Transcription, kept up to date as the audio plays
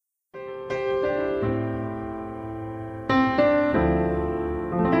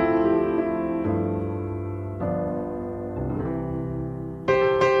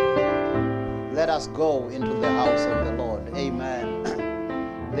us go into the house of the Lord. Amen.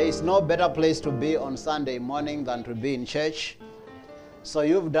 There is no better place to be on Sunday morning than to be in church. So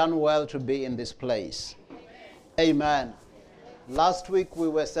you've done well to be in this place. Amen. Last week we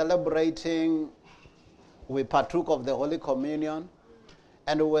were celebrating, we partook of the Holy Communion,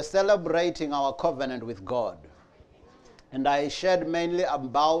 and we were celebrating our covenant with God. And I shared mainly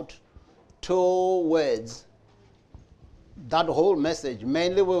about two words. That whole message,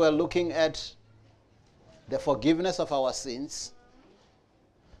 mainly we were looking at the forgiveness of our sins,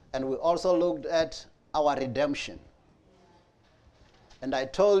 and we also looked at our redemption. And I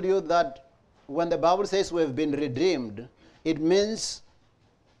told you that when the Bible says we have been redeemed, it means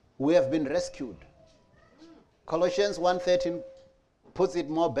we have been rescued. Colossians 1:13 puts it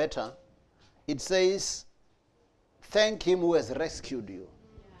more better. It says, thank him who has rescued you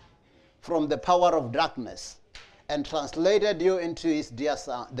from the power of darkness and translated you into his dear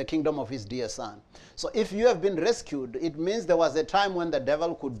son, the kingdom of his dear son. So if you have been rescued, it means there was a time when the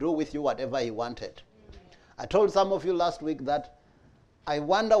devil could do with you whatever he wanted. I told some of you last week that I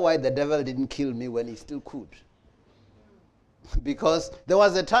wonder why the devil didn't kill me when he still could. Because there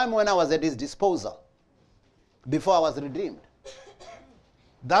was a time when I was at his disposal before I was redeemed.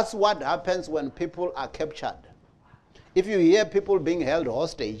 That's what happens when people are captured. If you hear people being held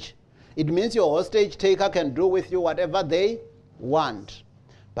hostage, it means your hostage taker can do with you whatever they want.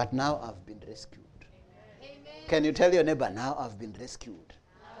 But now I've been rescued. Amen. Can you tell your neighbor, now I've been rescued?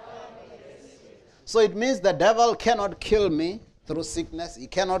 So it means the devil cannot kill me through sickness. He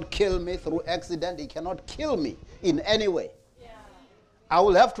cannot kill me through accident. He cannot kill me in any way. Yeah. I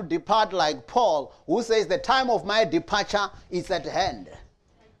will have to depart like Paul, who says the time of my departure is at hand.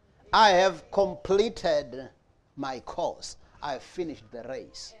 I have completed my course. I have finished the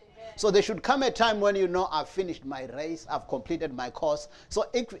race. So there should come a time when you know I've finished my race, I've completed my course. So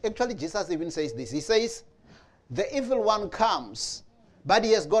actually Jesus even says this. He says, the evil one comes, but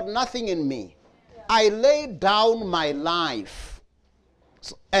he has got nothing in me. I lay down my life.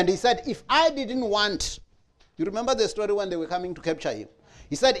 So, and he said, if I didn't want, you remember the story when they were coming to capture him?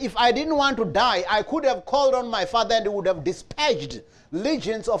 He said, if I didn't want to die, I could have called on my Father and he would have dispatched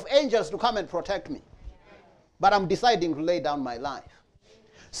legions of angels to come and protect me. But I'm deciding to lay down my life.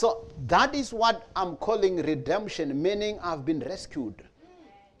 So that is what I'm calling redemption, meaning I've been rescued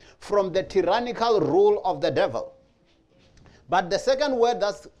from the tyrannical rule of the devil. But the second word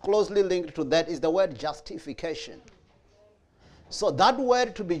that's closely linked to that is the word justification. So that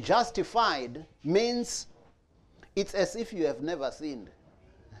word to be justified means it's as if you have never sinned.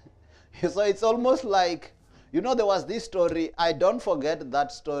 So it's almost like, you know, there was this story, I don't forget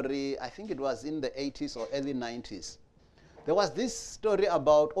that story, I think it was in the 80s or early 90s. There was this story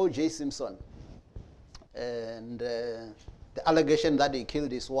about O.J. Simpson and the allegation that he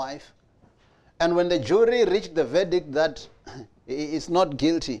killed his wife. And when the jury reached the verdict that he is not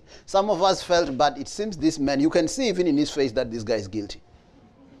guilty, some of us felt, but it seems this man, you can see even in his face that this guy is guilty.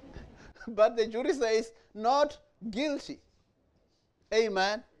 But the jury says, not guilty.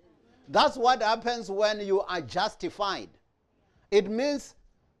 Amen. That's what happens when you are justified. It means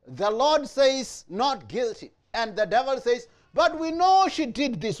the Lord says, not guilty. And the devil says, but we know she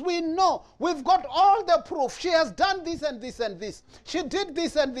did this. We know. We've got all the proof. She has done this and this and this. She did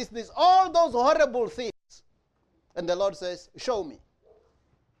this and this. All those horrible things. And the Lord says, show me.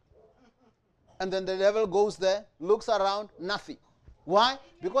 And then the devil goes there, looks around, nothing. Why?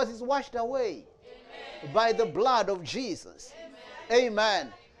 Because it's washed away. Amen. By the blood of Jesus. Amen.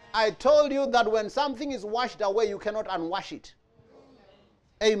 Amen. I told you that when something is washed away, you cannot unwash it.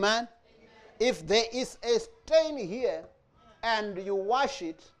 Amen. If there is a stain here and you wash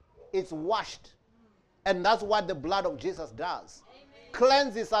it, it's washed. And that's what the blood of Jesus does. Amen.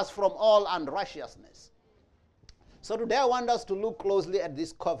 Cleanses us from all unrighteousness. So today I want us to look closely at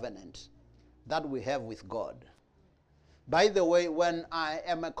this covenant that we have with God. By the way, when I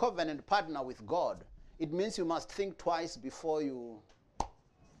am a covenant partner with God, it means you must think twice before you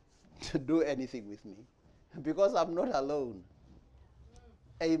do anything with me. Because I'm not alone.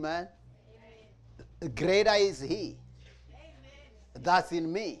 Amen. Greater is he that's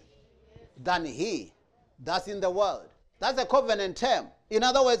in me than he that's in the world. That's a covenant term. In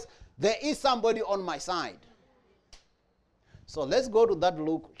other words, there is somebody on my side. So let's go to that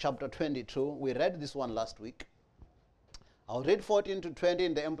Luke chapter 22. We read this one last week. I'll read 14 to 20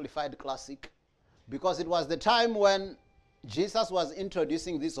 in the Amplified Classic because it was the time when Jesus was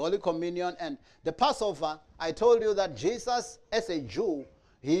introducing this Holy Communion and the Passover. I told you that Jesus, as a Jew,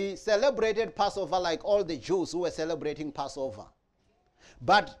 he celebrated Passover like all the Jews who were celebrating Passover.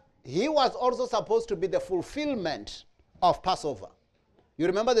 But he was also supposed to be the fulfillment of Passover. You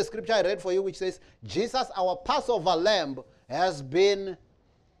remember the scripture I read for you which says, Jesus, our Passover lamb, has been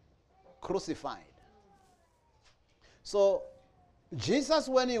crucified. So Jesus,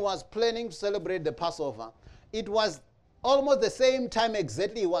 when he was planning to celebrate the Passover, it was almost the same time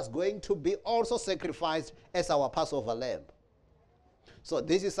exactly he was going to be also sacrificed as our Passover lamb. So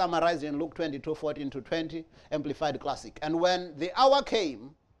this is summarized in Luke 22:14-20, Amplified Classic. And when the hour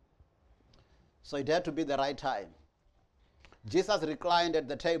came, so it had to be the right time, Jesus reclined at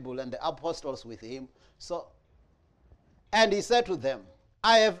the table and the apostles with him. And he said to them,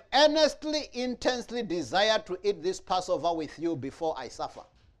 I have earnestly, intensely desired to eat this Passover with you before I suffer.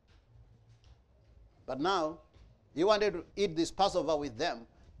 But now, he wanted to eat this Passover with them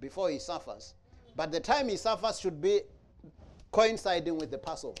before he suffers. But the time he suffers should be coinciding with the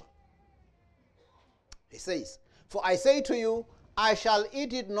Passover. He says, for I say to you, I shall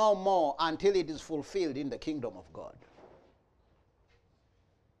eat it no more until it is fulfilled in the kingdom of God.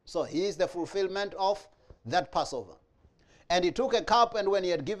 So he is the fulfillment of that Passover. And he took a cup, and when he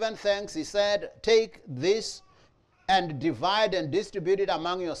had given thanks, he said, take this and divide and distribute it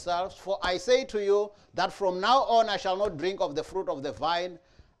among yourselves. For I say to you that from now on I shall not drink of the fruit of the vine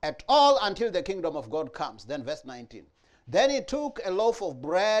at all until the kingdom of God comes. Then verse 19. Then he took a loaf of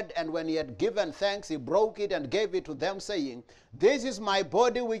bread, and when he had given thanks, he broke it and gave it to them, saying, this is my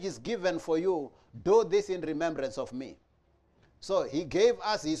body which is given for you. Do this in remembrance of me. So he gave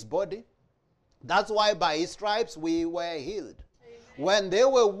us his body. That's why by his stripes we were healed. Amen. When they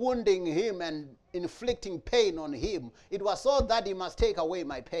were wounding him and inflicting pain on him, it was so that he must take away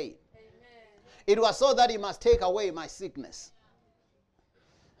my pain. Amen. It was so that he must take away my sickness.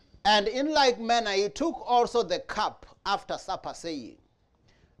 And in like manner he took also the cup after supper, saying,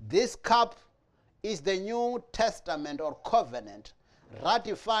 this cup is the New Testament or covenant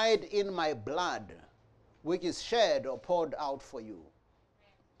ratified in my blood, which is shed or poured out for you.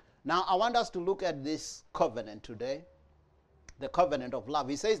 Now, I want us to look at this covenant today, the covenant of love.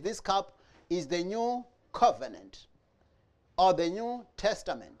 He says this cup is the new covenant or the New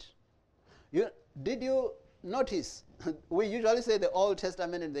Testament. Did you notice? We usually say the Old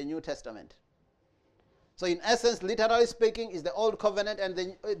Testament and the New Testament. So in essence, literally speaking, is the Old Covenant and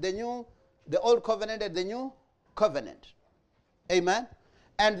the Old Covenant and the New Covenant. Amen?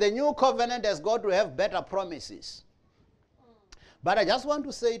 And the New Covenant has got to have better promises. But I just want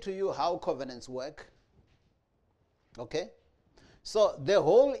to say to you how covenants work. Okay? So the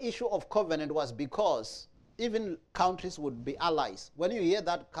whole issue of covenant was because even countries would be allies. When you hear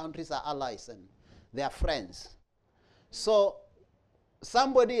that countries are allies and they are friends. So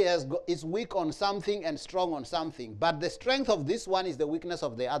somebody is weak on something and strong on something. But the strength of this one is the weakness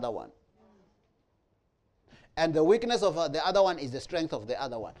of the other one. And the weakness of the other one is the strength of the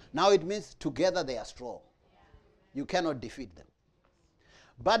other one. Now it means together they are strong. You cannot defeat them.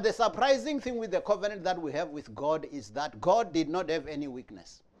 But the surprising thing with the covenant that we have with God is that God did not have any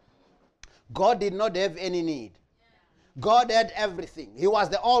weakness. God did not have any need. God had everything. He was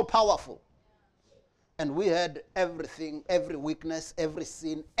the all-powerful. And we had everything, every weakness, every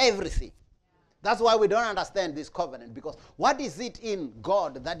sin, everything. That's why we don't understand this covenant. Because what is it in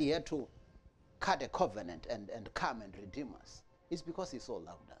God that he had to cut a covenant and come and redeem us? It's because he so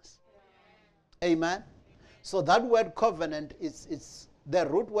loved us. Amen? So that word covenant is the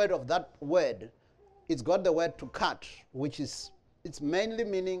root word of that word. It's got the word to cut, which is, it's mainly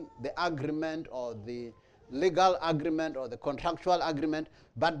meaning the agreement or the legal agreement or the contractual agreement.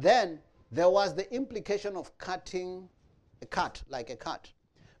 But then there was the implication of cutting a cut, like a cut.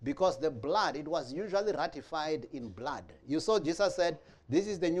 Because the blood, it was usually ratified in blood. You saw Jesus said, this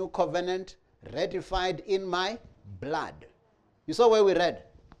is the new covenant ratified in my blood. You saw where we read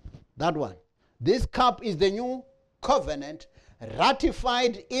that one. This cup is the new covenant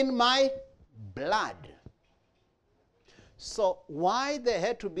ratified in my blood. So why there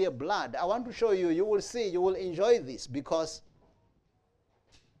had to be a blood? I want to show you. You will see. You will enjoy this because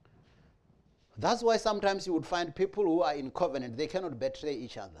that's why sometimes you would find people who are in covenant, they cannot betray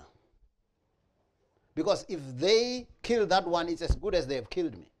each other. Because if they kill that one, it's as good as they have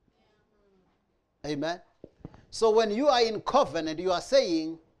killed me. Amen? So when you are in covenant, you are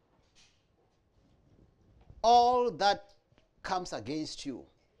saying all that comes against you,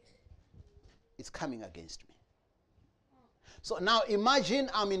 it's coming against me. So now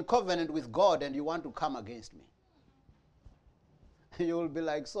imagine I'm in covenant with God and you want to come against me. You will be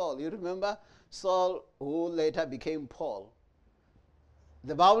like Saul. You remember Saul, who later became Paul?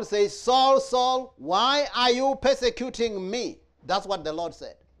 The Bible says, Saul, Saul, why are you persecuting me? That's what the Lord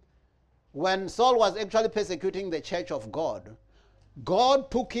said. When Saul was actually persecuting the church of God, God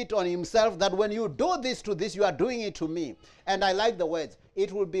took it on himself that when you do this to this, you are doing it to me. And I like the words.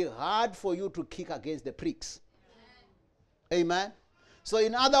 it will be hard for you to kick against the pricks. Amen. So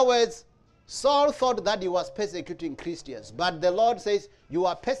in other words, Saul thought that he was persecuting Christians, but the Lord says, you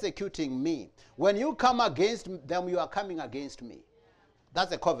are persecuting me. When you come against them, you are coming against me.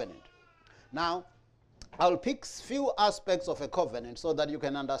 That's a covenant. Now, I'll pick few aspects of a covenant so that you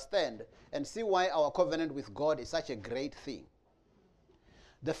can understand and see why our covenant with God is such a great thing.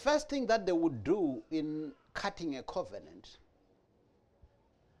 The first thing that they would do in cutting a covenant,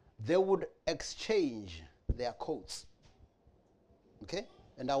 they would exchange their coats. Okay?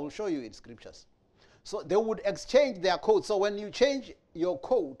 And I will show you in scriptures. So they would exchange their coats. So when you change your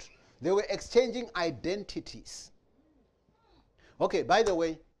coat, they were exchanging identities. Okay, by the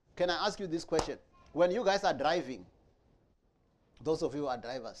way, can I ask you this question? When you guys are driving, those of you who are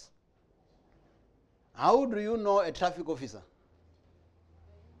drivers, how do you know a traffic officer?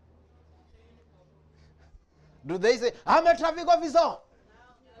 Do they say, I'm a traffic officer?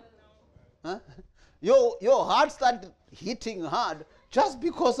 Huh? Your heart started hitting hard just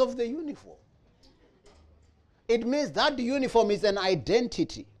because of the uniform. It means that the uniform is an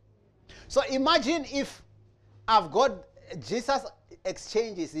identity. So imagine if I've got, Jesus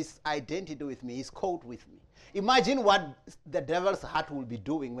exchanges his identity with me, his coat with me. Imagine what the devil's heart will be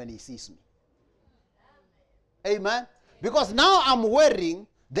doing when he sees me. Amen? Because now I'm wearing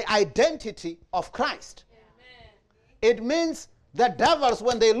the identity of Christ. It means the devils,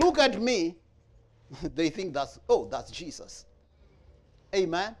 when they look at me, they think that's Jesus.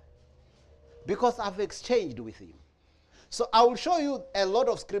 Amen? Because I've exchanged with him. So I will show you a lot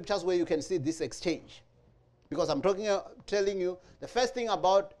of scriptures where you can see this exchange. Because I'm telling you, the first thing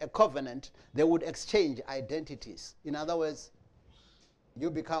about a covenant, they would exchange identities. In other words, you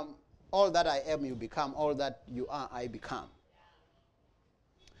become, all that I am, you become, all that you are, I become.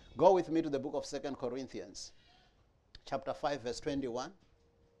 Go with me to the book of 2 Corinthians, chapter 5, verse 21.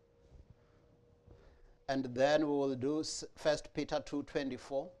 And then we will do 1 Peter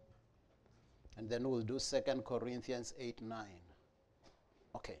 2:24. And then we'll do 2 Corinthians 8:9.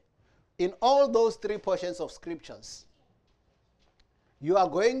 Okay. In all those three portions of scriptures, you are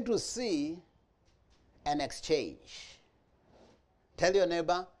going to see an exchange. Tell your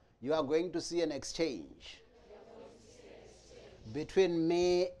neighbor, you are going to see an exchange between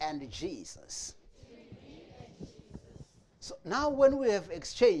me and Jesus. So now when we have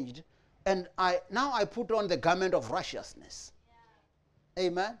exchanged, and now I put on the garment of righteousness.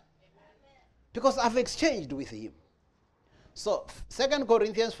 Amen? Because I've exchanged with him. So 2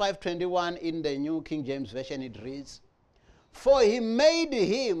 Corinthians 5:21 in the New King James Version, it reads, for he made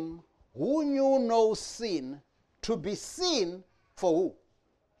him who knew no sin to be sin for who?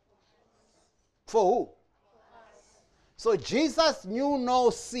 For who? So Jesus knew no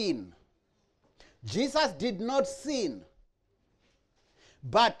sin. Jesus did not sin.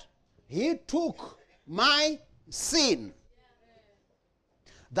 But he took my sin.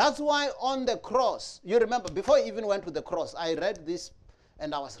 That's why on the cross, you remember, before he even went to the cross, I read this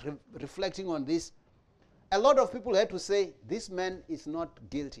and I was reflecting on this. A lot of people had to say, this man is not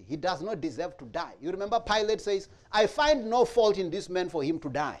guilty. He does not deserve to die. You remember Pilate says, I find no fault in this man for him to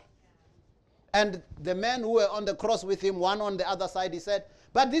die. And the men who were on the cross with him, one on the other side, he said,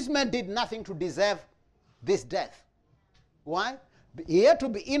 but this man did nothing to deserve this death. Why? He had to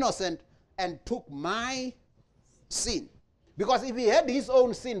be innocent and took my sin. Because if he had his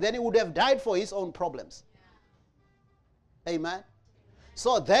own sin, then he would have died for his own problems. Yeah. Amen?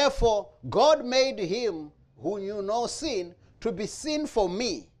 So therefore, God made him who knew no sin to be sin for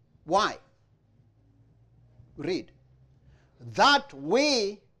me. Why? Read. That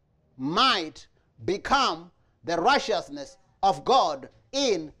we might become the righteousness of God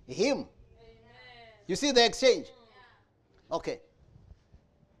in him. Amen. You see the exchange? Yeah. Okay.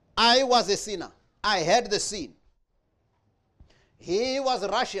 I was a sinner. I had the sin. He was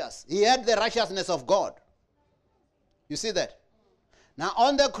righteous. He had the righteousness of God. You see that? Now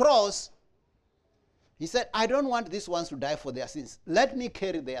on the cross, he said, I don't want these ones to die for their sins. Let me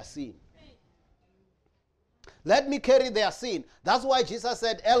carry their sin. Let me carry their sin. That's why Jesus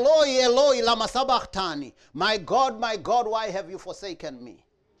said, Eloi, Eloi, lama sabachthani. My God, why have you forsaken me?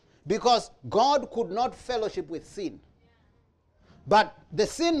 Because God could not fellowship with sin. But the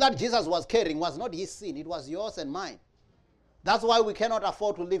sin that Jesus was carrying was not his sin. It was yours and mine. That's why we cannot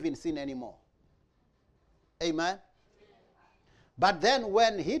afford to live in sin anymore. Amen? But then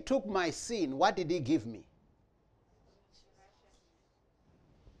when he took my sin, what did he give me?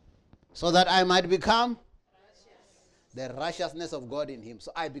 So that I might become the righteousness of God in him.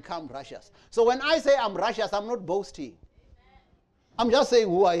 So I become righteous. So when I say I'm righteous, I'm not boasting. I'm just saying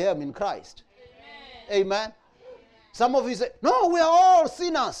who I am in Christ. Amen? Amen? Some of you say, no, we are all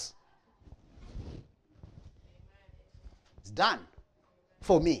sinners. It's done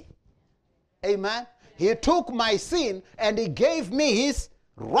for me. Amen. He took my sin and he gave me his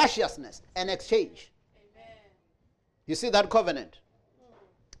righteousness in exchange. Amen. You see that covenant?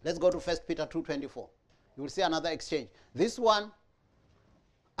 Let's go to 1 Peter 2:24. You will see another exchange. This one,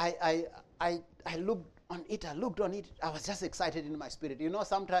 I looked on it. I was just excited in my spirit. You know,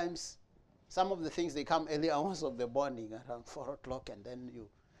 sometimes some of the things, they come early hours of the morning around 4 o'clock, and then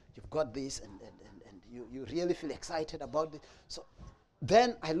you've got this, and you really feel excited about it. So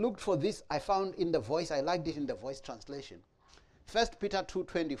then I looked for this. I found in the Voice. I liked it in the Voice translation. 1 Peter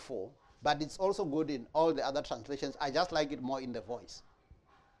 2:24, but it's also good in all the other translations. I just like it more in the Voice.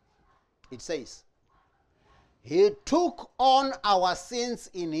 It says, he took on our sins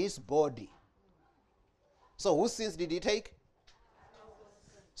in his body. So whose sins did he take?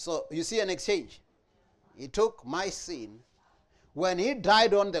 So you see an exchange. He took my sin when he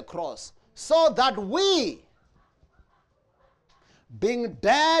died on the cross, so that we, being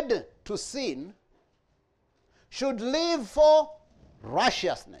dead to sin, should live for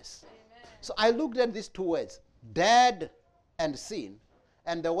righteousness. Amen. So I looked at these two words, dead and sin,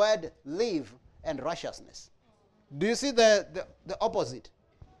 and the word live and righteousness. Do you see the opposite?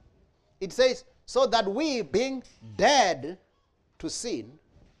 It says, so that we, being dead to sin,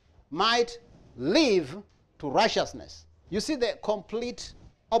 might live to righteousness. You see the complete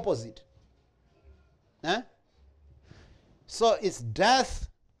opposite. Eh? So it's death.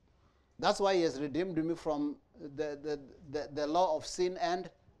 That's why he has redeemed me from the law of sin and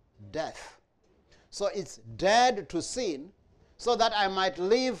death. So it's dead to sin, so that I might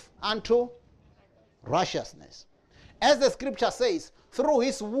live unto righteousness. As the scripture says, through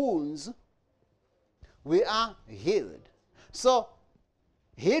his wounds we are healed. So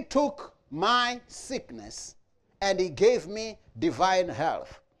he took my sickness and he gave me divine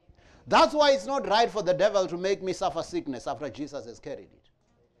health. That's why it's not right for the devil to make me suffer sickness after Jesus has carried it.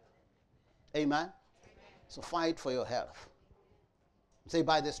 Amen? Amen. So fight for your health. Say,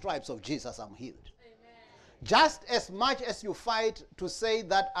 by the stripes of Jesus I'm healed. Amen. Just as much as you fight to say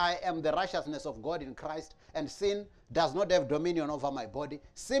that I am the righteousness of God in Christ and sin does not have dominion over my body,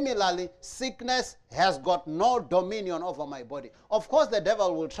 similarly, sickness has got no dominion over my body. Of course, the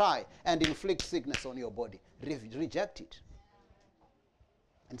devil will try and inflict sickness on your body. Reject it.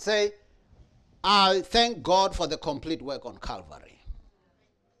 And say, I thank God for the complete work on Calvary.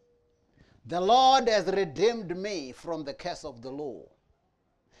 The Lord has redeemed me from the curse of the law.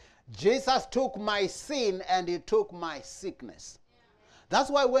 Jesus took my sin and he took my sickness. That's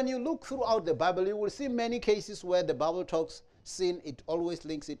why when you look throughout the Bible, you will see many cases where the Bible talks sin, it always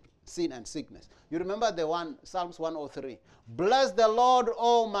links it, sin and sickness. You remember the one, Psalms 103. Bless the Lord,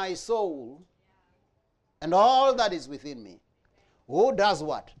 O my soul, and all that is within me. Who does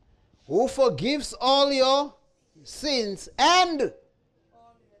what? Who forgives all your sins and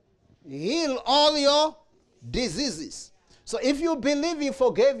heal all your diseases. So if you believe he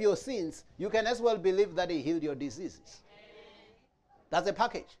forgave your sins, you can as well believe that he healed your diseases. That's a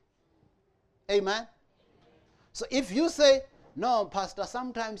package. Amen? So if you say, no, Pastor,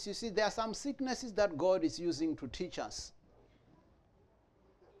 sometimes you see there are some sicknesses that God is using to teach us.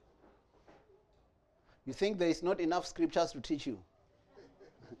 You think there is not enough scriptures to teach you?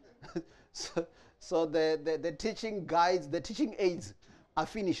 So the teaching guides, the teaching aids are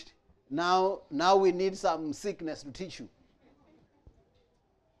finished. Now we need some sickness to teach you.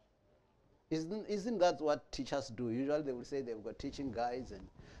 Isn't that what teachers do? Usually they will say they've got teaching guides, and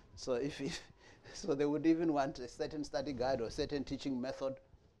so so they would even want a certain study guide or a certain teaching method.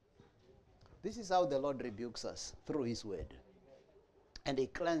 This is how the Lord rebukes us, through his word. And he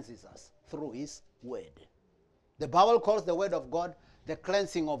cleanses us through his word. The Bible calls the word of God the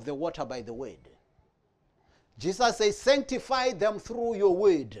cleansing of the water by the word. Jesus says, sanctify them through your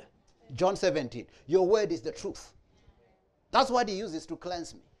word. John 17. Your word is the truth. That's what he uses to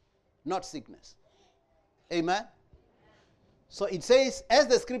cleanse me, not sickness. Amen? So it says, as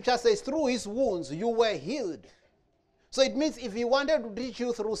the scripture says, through his wounds you were healed. So it means if he wanted to teach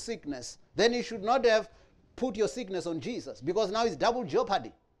you through sickness, then he should not have put your sickness on Jesus, because now it's double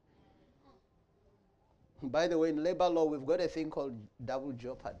jeopardy. By the way, in labor law, we've got a thing called double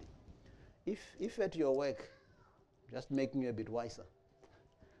jeopardy. If at your work, just making you a bit wiser,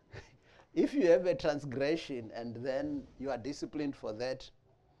 if you have a transgression and then you are disciplined for that,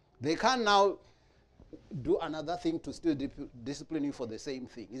 they can't now do another thing to still discipline you for the same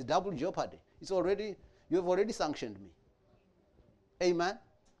thing. It's double jeopardy. You have already sanctioned me. Amen?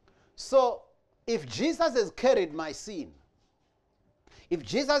 So, if Jesus has carried my sin, if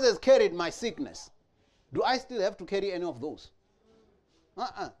Jesus has carried my sickness, Do I still have to carry any of those?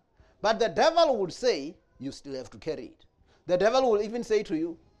 But the devil would say, you still have to carry it. The devil will even say to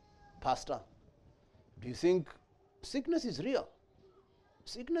you, Pastor, do you think sickness is real?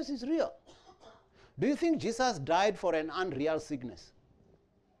 Sickness is real. Do you think Jesus died for an unreal sickness?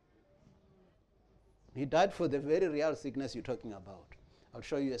 He died for the very real sickness you're talking about. I'll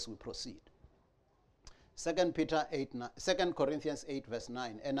show you as we proceed. 2 Corinthians 8 verse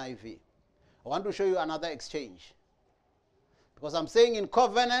 9, NIV. I want to show you another exchange. Because I'm saying in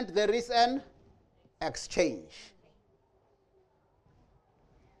covenant there is an exchange.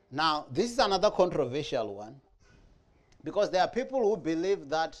 Now, this is another controversial one. Because there are people who believe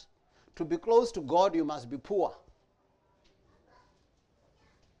that to be close to God you must be poor.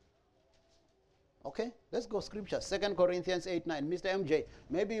 Okay, let's go scripture. 2 Corinthians 8, 9. Mr. MJ,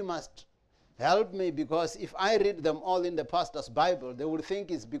 maybe you must help me, because if I read them all in the pastor's Bible, they will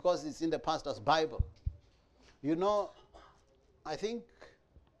think it's because it's in the pastor's Bible. You know, I think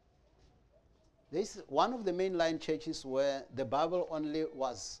this is one of the mainline churches where the Bible only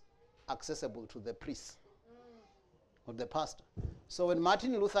was accessible to the priest or the pastor. So when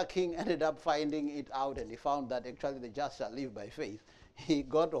Martin Luther King ended up finding it out and he found that actually the just shall live by faith, he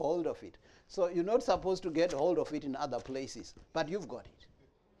got hold of it. So you're not supposed to get hold of it in other places, but you've got it.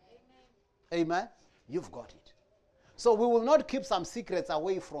 Amen? You've got it. So we will not keep some secrets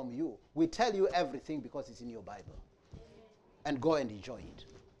away from you. We tell you everything because it's in your Bible. And go and enjoy it.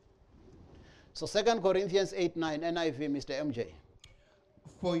 So 2 Corinthians 8, 9, NIV, Mr. MJ.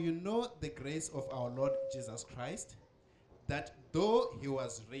 For you know the grace of our Lord Jesus Christ, that though he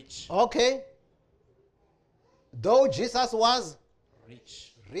was rich. Okay. Though Jesus was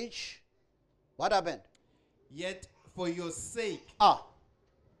Rich. Rich. What happened? Yet for your sake.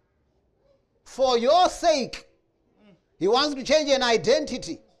 For your sake. He wants to change an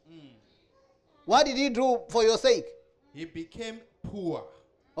identity. What did he do for your sake? He became poor.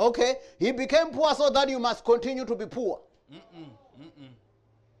 Okay. He became poor so that you must continue to be poor. No.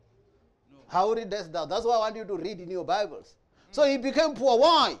 How read that down? That's why I want you to read in your Bibles. So he became poor.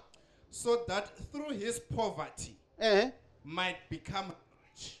 Why? So that through his poverty might become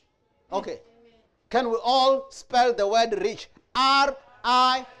rich. Okay. Can we all spell the word rich? R-I-C-H.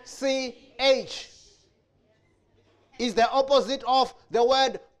 Is the opposite of the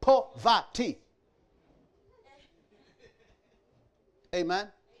word poverty. Amen?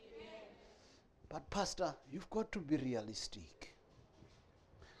 But Pastor, you've got to be realistic.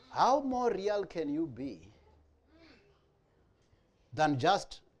 How more real can you be than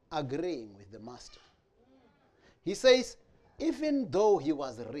just agreeing with the master? He says, even though he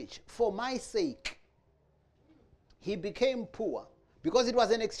was rich, for my sake, he became poor, because it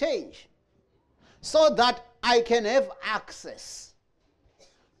was an exchange, so that I can have access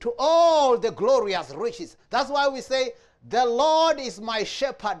to all the glorious riches. That's why we say, the Lord is my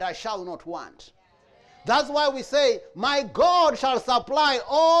shepherd, I shall not want. That's why we say, my God shall supply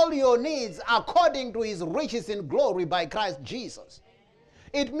all your needs according to his riches in glory by Christ Jesus.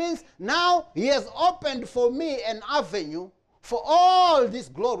 It means now he has opened for me an avenue for all these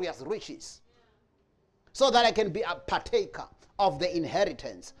glorious riches, so that I can be a partaker of the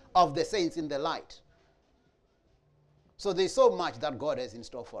inheritance of the saints in the light. So there's so much that God has in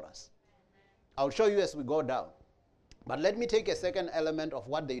store for us. I'll show you as we go down. But let me take a second element of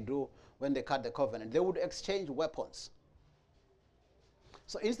what they do when they cut the covenant. They would exchange weapons.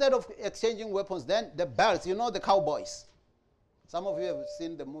 So instead of exchanging weapons, then the belts, you know the cowboys. Some of you have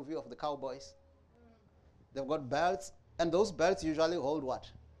seen the movie of the cowboys. They've got belts, and those belts usually hold what?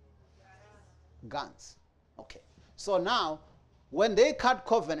 Guns. Okay. So now, when they cut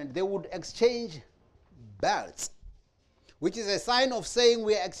covenant, they would exchange belts, which is a sign of saying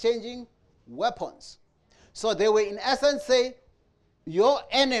we are exchanging weapons. So they will in essence say, your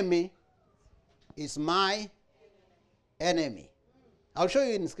enemy is my enemy. I'll show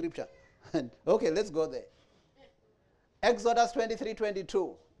you in scripture. Okay, let's go there. Exodus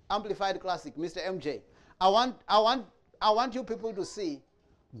 23:22, Amplified Classic, Mr. MJ. I want you people to see,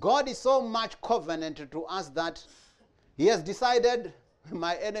 God is so much covenanted to us that he has decided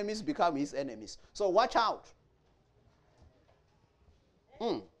my enemies become his enemies. So watch out.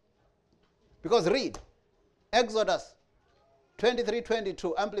 Because read, Exodus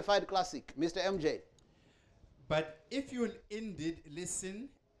 23:22, Amplified Classic, Mr. MJ. But if you will indeed listen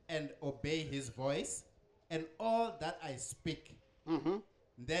and obey his voice and all that I speak,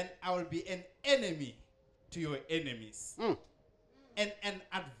 then I will be an enemy to your enemies and an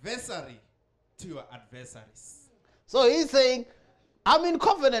adversary to your adversaries. So he's saying, I'm in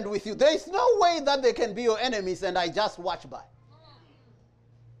covenant with you. There is no way that they can be your enemies and I just watch by.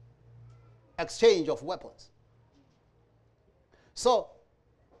 exchange of weapons. So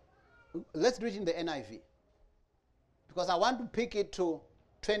let's do it in the NIV, because I want to pick it to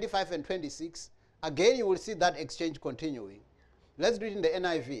 25 and 26. Again, you will see that exchange continuing. Let's do it in the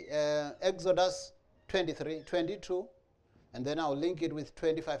NIV. Exodus 23, 22, and then I'll link it with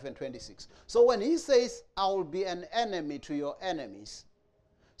 25 and 26. So when he says, I will be an enemy to your enemies,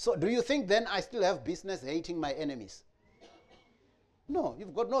 so do you think then I still have business hating my enemies? No,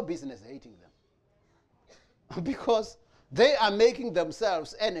 you've got no business hating them. Because they are making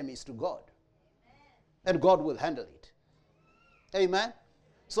themselves enemies to God. And God will handle it. Amen?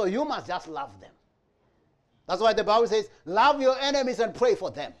 So you must just love them. That's why the Bible says, love your enemies and pray for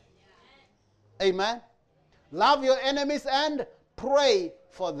them. Amen? Love your enemies and pray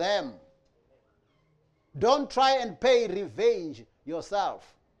for them. Don't try and pay revenge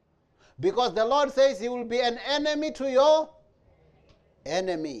yourself. Because the Lord says he will be an enemy to your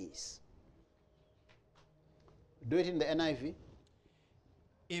enemies. Do it in the NIV.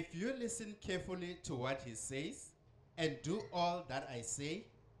 If you listen carefully to what he says and do all that I say,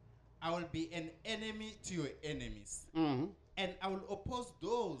 I will be an enemy to your enemies. Mm-hmm. And I will oppose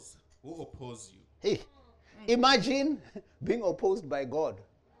those who oppose you. Hey, imagine being opposed by God.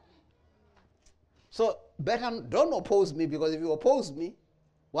 So better don't oppose me, because if you oppose me,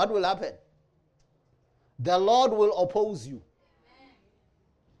 what will happen? The Lord will oppose you.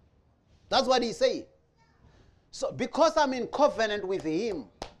 That's what he's saying. So because I'm in covenant with him,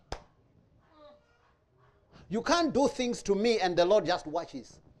 you can't do things to me and the Lord just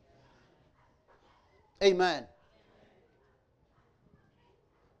watches. Amen.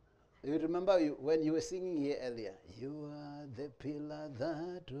 You remember when you were singing here earlier, you are the pillar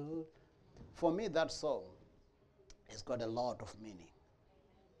that holds. For me, that song has got a lot of meaning.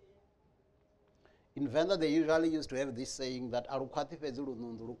 In Venda, they usually used to have this saying that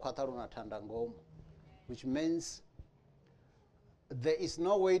which means there is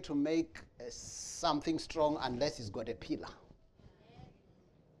no way to make something strong unless it's got a pillar.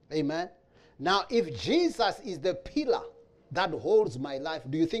 Amen. Now, if Jesus is the pillar that holds my life,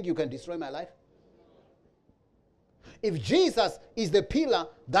 do you think you can destroy my life? If Jesus is the pillar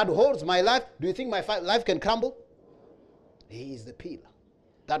that holds my life, do you think my life can crumble? He is the pillar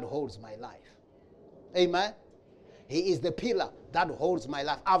that holds my life. Amen. He is the pillar that holds my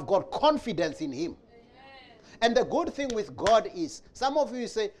life. I've got confidence in him. And the good thing with God is, some of you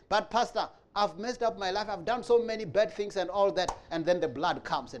say, but Pastor, I've messed up my life. I've done so many bad things and all that. And then the blood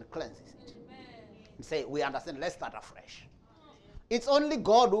comes and cleanses it. And say, we understand, let's start afresh. It's only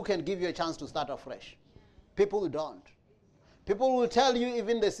God who can give you a chance to start afresh. People don't. People will tell you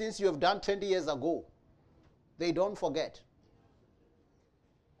even the sins you have done 20 years ago. They don't forget.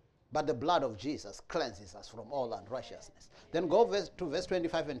 But the blood of Jesus cleanses us from all unrighteousness. Then go to verse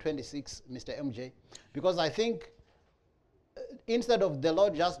 25 and 26, Mr. MJ. Because I think instead of the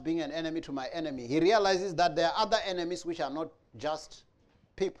Lord just being an enemy to my enemy, he realizes that there are other enemies which are not just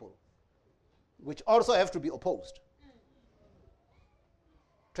people, which also have to be opposed.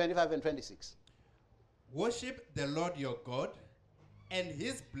 25 and 26. Worship the Lord your God, and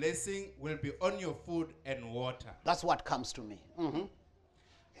his blessing will be on your food and water. That's what comes to me. Mm-hmm.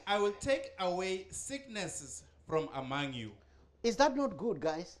 I will take away sicknesses from among you. Is that not good,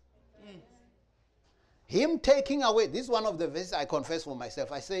 guys? Him taking away, this is one of the verses I confess for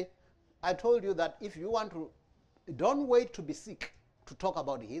myself. I say, I told you that if you want to, don't wait to be sick to talk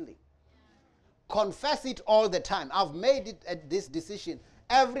about healing. Confess it all the time. I've made it this decision.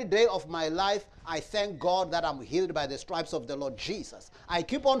 Every day of my life, I thank God that I'm healed by the stripes of the Lord Jesus. I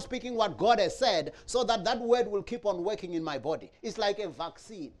keep on speaking what God has said so that that word will keep on working in my body. It's like a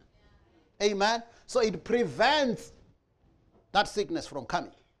vaccine. Amen? So it prevents that sickness from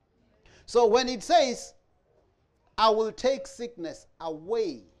coming. So when it says, I will take sickness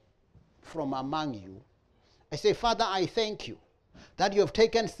away from among you, I say, Father, I thank you that you have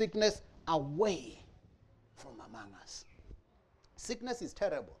taken sickness away from among us. Sickness is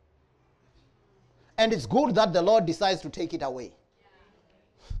terrible. And it's good that the Lord decides to take it away.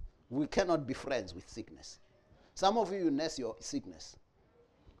 We cannot be friends with sickness. Some of you nurse your sickness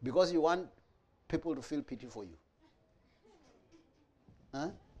because you want people to feel pity for you. Huh?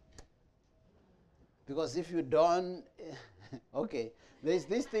 Because if you don't, okay, there's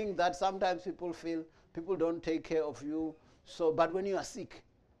this thing that sometimes people feel, people don't take care of you. So, but when you are sick,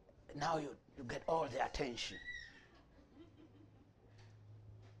 now you get all the attention.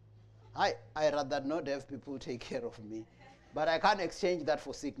 I rather not have people take care of me, but I can't exchange that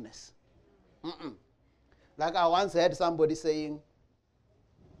for sickness. Like I once heard somebody saying,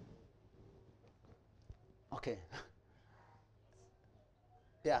 okay,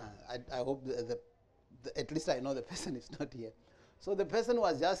 Yeah, I hope at least I know the person is not here. So the person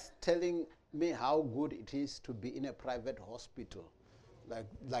was just telling me how good it is to be in a private hospital,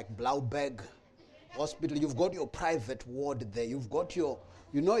 like Blauberg Hospital. You've got your private ward there. You've got your,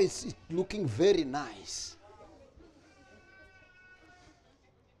 it's looking very nice.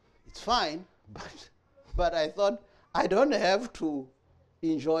 It's fine, but I thought I don't have to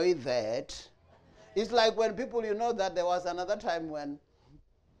enjoy that. It's like when people, that there was another time when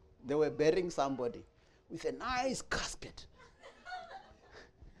they were burying somebody with a nice casket.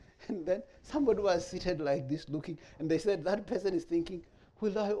 And then somebody was seated like this looking, and they said that person is thinking,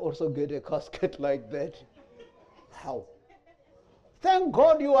 will I also get a casket like that? How? Thank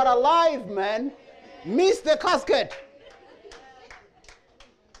God you are alive, man. Miss the casket.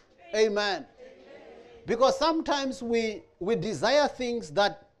 Amen. Because sometimes we desire things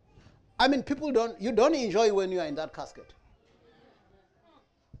that, people you don't enjoy when you are in that casket.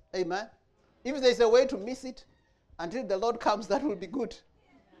 Amen. If there's a way to miss it until the Lord comes, that will be good.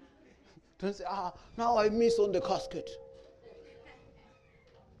 Don't say, now I miss on the casket.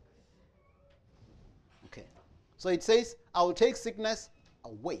 Okay. So it says, I will take sickness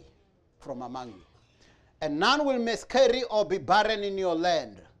away from among you. And none will miscarry or be barren in your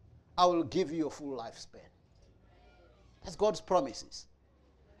land. I will give you a full lifespan. That's God's promises.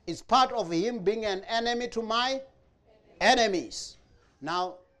 It's part of him being an enemy to my enemies.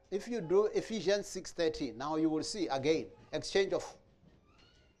 Now, if you do Ephesians 6:13, now you will see again, exchange of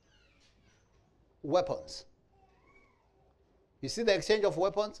weapons. You see the exchange of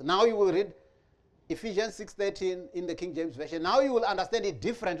weapons? Now you will read Ephesians 6:13 in the King James Version. Now you will understand it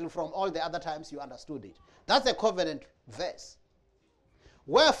differently from all the other times you understood it. That's a covenant verse.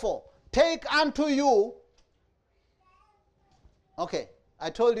 Wherefore, take unto you. Okay, I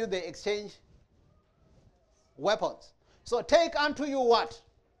told you they exchange weapons. So take unto you what?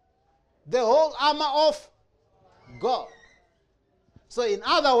 The whole armor of God. So in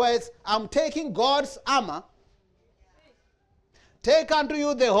other words, I'm taking God's armor. Take unto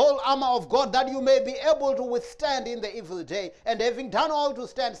you the whole armor of God, that you may be able to withstand in the evil day. And having done all to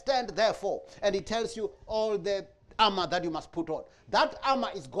stand, stand therefore. And it tells you all the armor that you must put on. That armor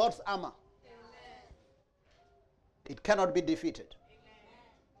is God's armor. Amen. It cannot be defeated. Amen.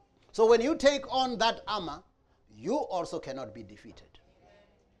 So when you take on that armor, you also cannot be defeated. Amen.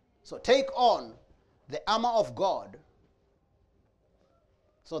 So take on the armor of God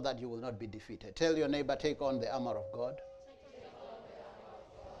so that you will not be defeated. Tell your neighbor, take on the armor of God,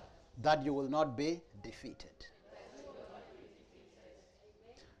 that you will not be defeated.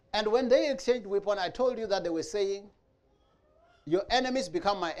 And when they exchanged weapons, I told you that they were saying, your enemies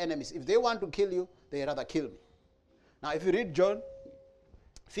become my enemies. If they want to kill you, they rather kill me. Now, if you read John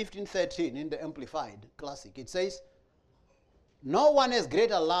 15:13 in the Amplified Classic, it says, no one has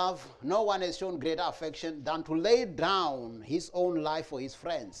greater love, no one has shown greater affection than to lay down his own life for his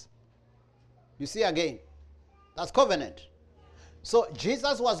friends. You see again, that's covenant. So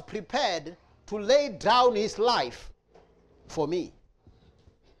Jesus was prepared to lay down his life for me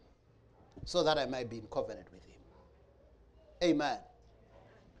so that I might be in covenant with him. Amen.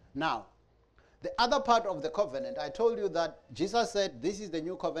 Now, the other part of the covenant, I told you that Jesus said, this is the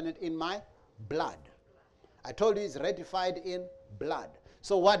new covenant in my blood. I told you it's ratified in blood.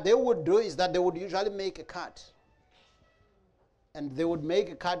 So what they would do is that they would usually make a cut. And they would make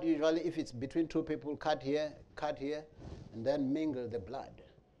a cut usually if it's between two people, cut here, and then mingle the blood.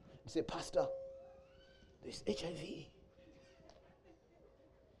 You say, Pastor, there's HIV.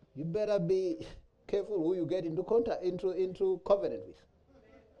 You better be careful who you get into covenant with.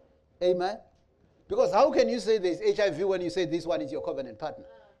 Amen? Because how can you say there's HIV when you say this one is your covenant partner?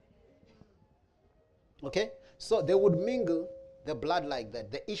 Okay? So they would mingle the blood like that.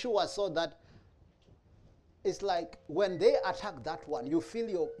 The issue was so that it's like when they attack that one, you feel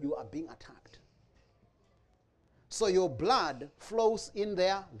you are being attacked. So your blood flows in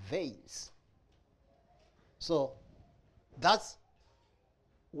their veins. So that's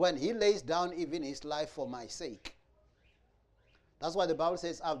when he lays down even his life for my sake. That's why the Bible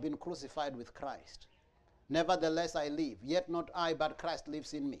says, I've been crucified with Christ. Nevertheless I live, yet not I, but Christ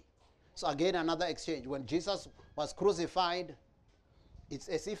lives in me. So again, another exchange. When Jesus was crucified, it's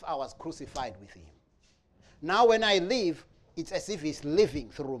as if I was crucified with him. Now when I live, it's as if he's living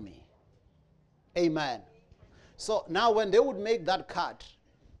through me. Amen. So now when they would make that cut,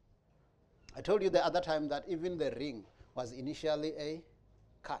 I told you the other time that even the ring was initially a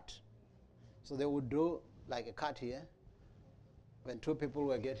cut. So they would do like a cut here when two people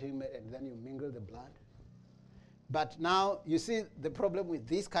were getting married, and then you mingle the blood. But now you see the problem with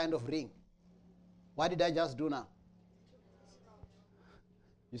this kind of ring. What did I just do now?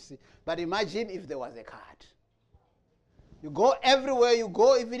 You see? But imagine if there was a card. You go everywhere you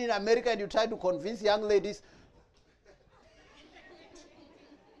go, even in America, and you try to convince young ladies.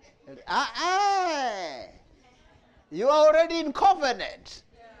 You are already in covenant.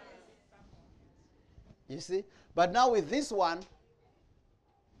 You see? But now with this one,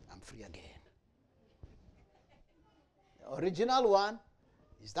 I'm free again. The original one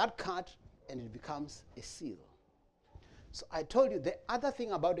is that card, and it becomes a seal. So I told you the other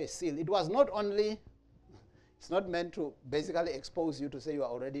thing about a seal, it was not only, it's not meant to basically expose you to say you are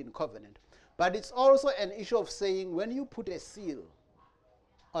already in covenant, but it's also an issue of saying when you put a seal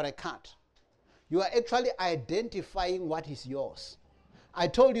or a card, you are actually identifying what is yours. I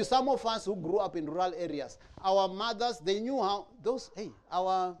told you some of us who grew up in rural areas, our mothers, they knew how,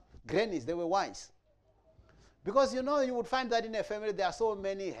 our grannies, they were wise. Because you know, you would find that in a family there are so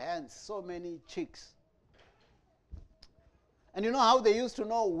many hens, so many chicks. And you know how they used to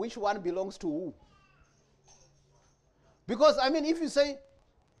know which one belongs to who? Because, I mean, if you say,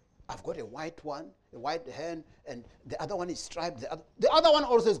 I've got a white one, a white hen, and the other one is striped, the other one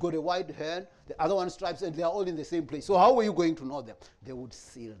also has got a white hen, the other one stripes, and they are all in the same place. So how are you going to know them? They would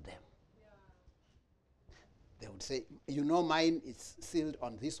seal them. Yeah. They would say, you know, mine is sealed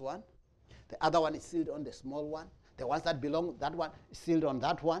on this one. The other one is sealed on the small one. The ones that belong, that one is sealed on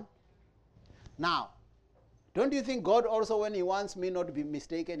that one. Now, don't you think God also, when he wants me not to be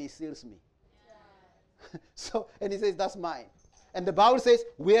mistaken, he seals me? Yeah. So, and he says, that's mine. And the Bible says,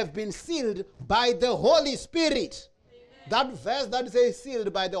 we have been sealed by the Holy Spirit. Amen. That verse that says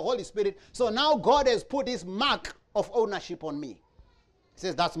sealed by the Holy Spirit. So now God has put his mark of ownership on me. He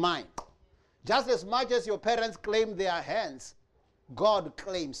says, that's mine. Just as much as your parents claim their hands, God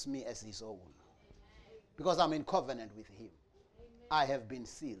claims me as his own. Because I'm in covenant with him. Amen. I have been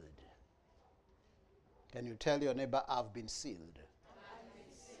sealed. Can you tell your neighbor, I've been sealed. I've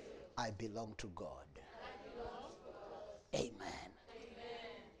been sealed. I belong to God. Amen.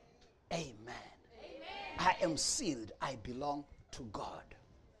 Amen. Amen. I am sealed. I belong to God.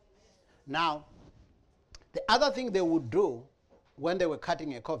 Now, the other thing they would do when they were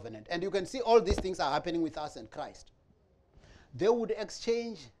cutting a covenant, and you can see all these things are happening with us and Christ, they would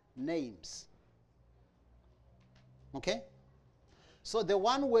exchange names. Okay? So the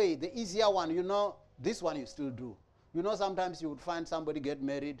one way, the easier one, you know, this one you still do. You know, sometimes you would find somebody get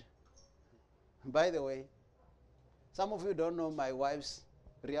married. By the way, some of you don't know my wife's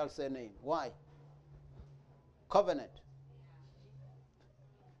real surname. Why? Covenant.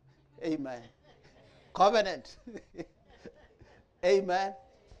 Amen. Covenant. Amen.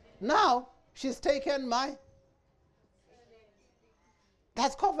 Now, she's taken my...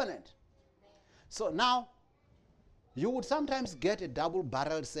 That's covenant. So now, you would sometimes get a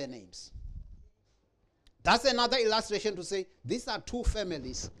double-barreled surnames. That's another illustration to say, these are two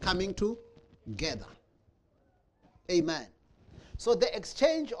families coming together. Amen. So the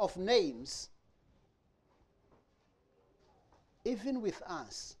exchange of names, even with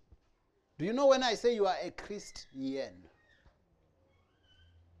us. Do you know when I say you are a Christian?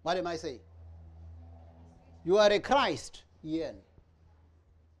 What am I saying? You are a Christian.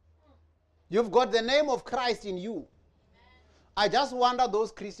 You've got the name of Christ in you. I just wonder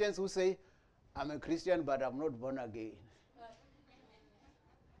those Christians who say, I'm a Christian, but I'm not born again.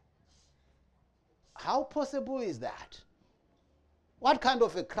 How possible is that? What kind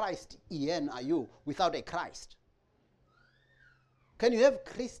of a Christian are you without a Christ? Can you have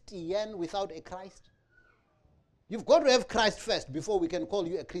Christian without a Christ? You've got to have Christ first before we can call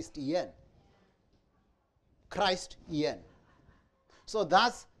you a Christian. Christian. So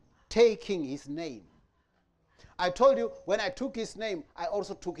that's taking his name. I told you, when I took his name, I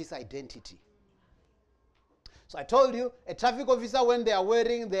also took his identity. So I told you, a traffic officer, when they are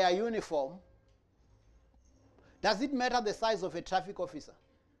wearing their uniform, does it matter the size of a traffic officer?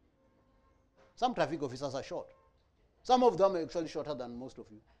 Some traffic officers are short. Some of them are actually shorter than most of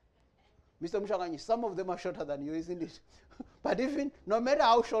you. Mr. Mushaganyi, some of them are shorter than you, isn't it? But even, no matter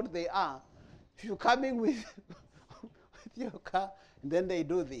how short they are, if you're coming with your car, and then they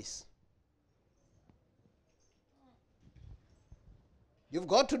do this. You've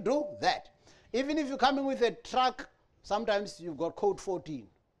got to do that. Even if you're coming with a truck, sometimes you've got code 14.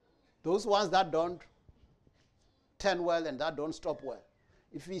 Those ones that don't turn well and that don't stop well.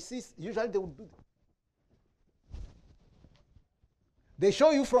 If he sees, usually they would do that. They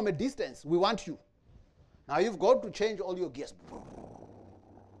show you from a distance, we want you. Now you've got to change all your gears.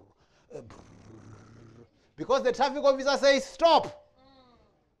 Because the traffic officer says, stop.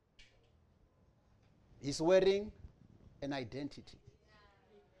 He's wearing an identity.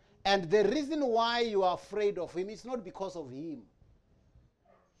 And the reason why you are afraid of him is not because of him.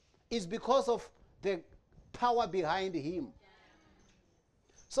 is because of the power behind him.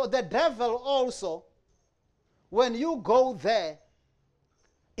 So the devil also, when you go there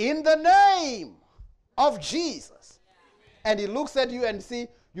in the name of Jesus, and he looks at you and see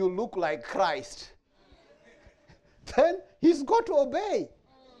you look like Christ, then he's got to obey.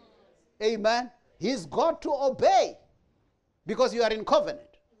 Amen. He's got to obey because you are in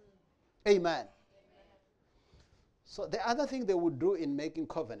covenant. Amen. So the other thing they would do in making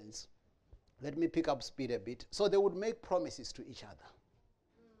covenants, let me pick up speed a bit. So they would make promises to each other.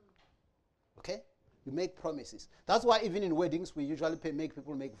 Okay? You make promises. That's why even in weddings we usually make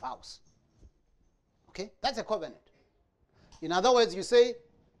people make vows. Okay? That's a covenant. In other words, you say,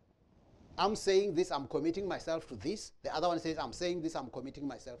 I'm saying this, I'm committing myself to this. The other one says, I'm saying this, I'm committing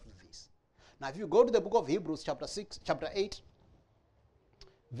myself to this. Now, if you go to the book of Hebrews, chapter 8,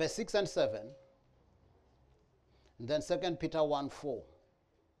 verse 6 and 7, and then 2 Peter 1:4.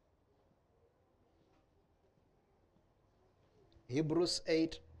 Hebrews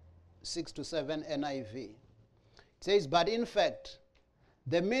 8, 6 to 7, NIV. It says, but in fact,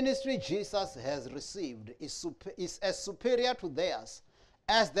 the ministry Jesus has received is as superior to theirs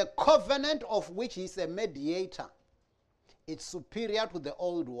as the covenant of which he is a mediator. It's superior to the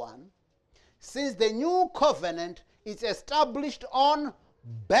old one, since the new covenant is established on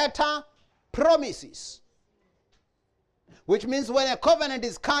better promises. Which means when a covenant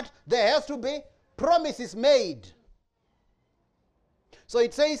is cut, there has to be promises made. So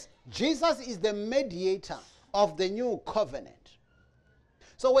it says Jesus is the mediator of the new covenant.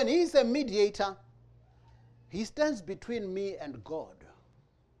 So when he is a mediator, he stands between me and God.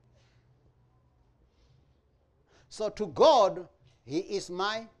 So to God, he is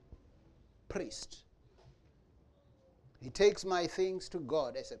my priest. He takes my things to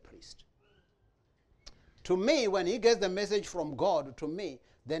God as a priest. To me, when he gets the message from God to me,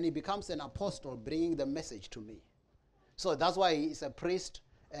 then he becomes an apostle bringing the message to me. So that's why he is a priest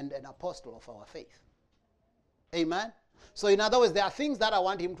and an apostle of our faith. Amen? So in other words, there are things that I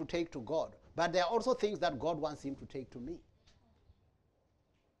want him to take to God, but there are also things that God wants him to take to me.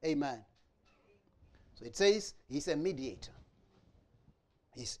 Amen. So it says he's a mediator.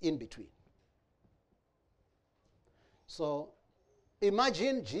 He's in between. So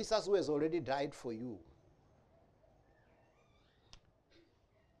imagine Jesus who has already died for you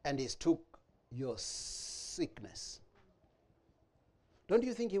and he took your sickness. Don't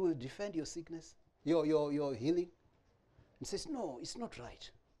you think he will defend your sickness, your healing? And says, no, it's not right.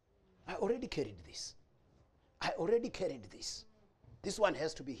 I already carried this. I already carried this. This one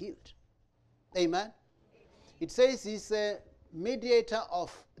has to be healed. Amen? It says he's a mediator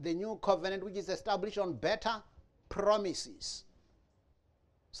of the new covenant, which is established on better promises.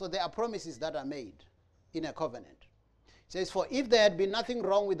 So there are promises that are made in a covenant. It says, for if there had been nothing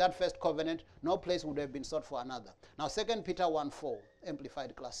wrong with that first covenant, no place would have been sought for another. Now 2 Peter 1:4,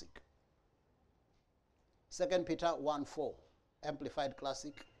 Amplified Classic. 2 Peter 1:4, Amplified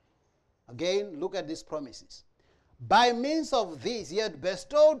Classic. Again, look at these promises. By means of this, he had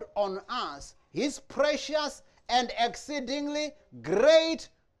bestowed on us his precious and exceedingly great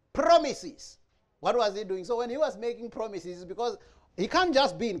promises. What was he doing? So when he was making promises, it's because he can't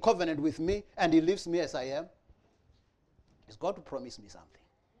just be in covenant with me and he leaves me as I am. He's got to promise me something.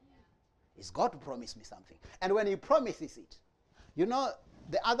 He's got to promise me something. And when he promises it, you know,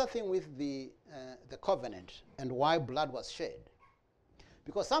 the other thing with the covenant and why blood was shed,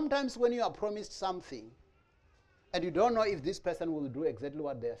 because sometimes when you are promised something and you don't know if this person will do exactly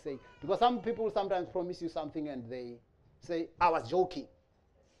what they are saying, because some people sometimes promise you something and they say, I was joking.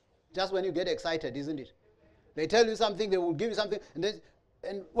 Just when you get excited, isn't it? They tell you something, they will give you something,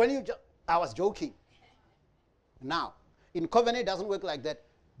 and when you, I was joking. Now, in covenant, it doesn't work like that.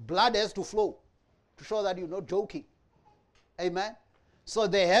 Blood has to flow to show that you're not joking. Amen? So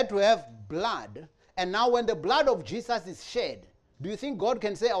they had to have blood. And now when the blood of Jesus is shed, do you think God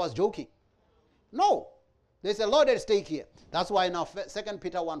can say, I was joking? No. There's a lot at stake here. That's why now 2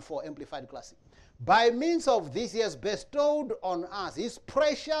 Peter 1:4, Amplified Classic. By means of this, he has bestowed on us his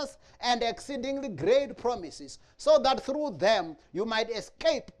precious and exceedingly great promises, so that through them you might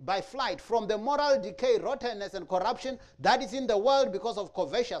escape by flight from the moral decay, rottenness, and corruption that is in the world because of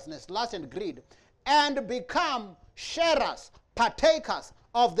covetousness, lust, and greed, and become sharers, partakers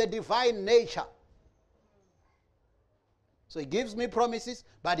of the divine nature. So he gives me promises,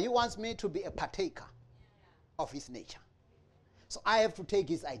 but he wants me to be a partaker of his nature. So I have to take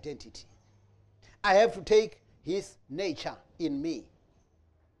his identity. I have to take his nature in me.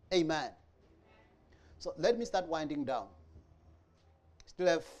 Amen. So let me start winding down. Still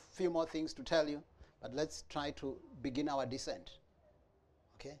have a few more things to tell you, but let's try to begin our descent.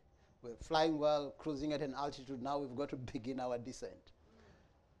 Okay? We're flying well, cruising at an altitude. Now we've got to begin our descent.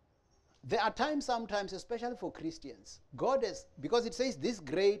 There are times sometimes, especially for Christians, God has, because it says these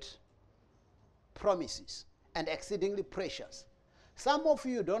great promises and exceedingly precious. Some of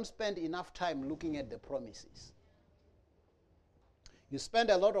you don't spend enough time looking at the promises. You spend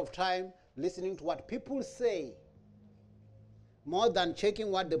a lot of time listening to what people say more than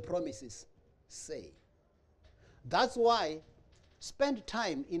checking what the promises say. That's why spend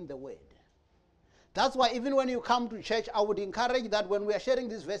time in the Word. That's why even when you come to church, I would encourage that when we are sharing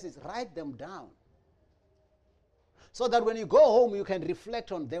these verses, write them down. So that when you go home, you can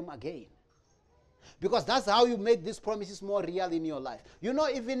reflect on them again. Because that's how you make these promises more real in your life. You know,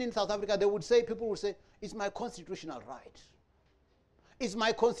 even in South Africa, people would say, it's my constitutional right. It's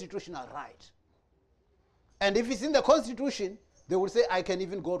my constitutional right. And if it's in the Constitution, they would say, I can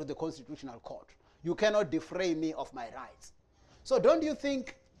even go to the Constitutional Court. You cannot defray me of my rights. So don't you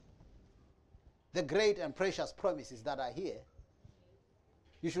think the great and precious promises that are here,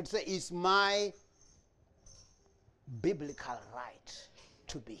 you should say, it's my biblical right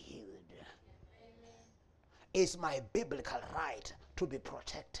to be healed. It's my biblical right to be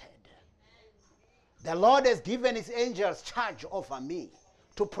protected. The Lord has given his angels charge over me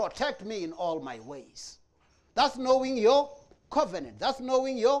to protect me in all my ways. That's knowing your covenant. That's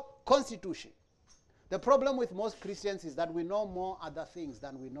knowing your constitution. The problem with most Christians is that we know more other things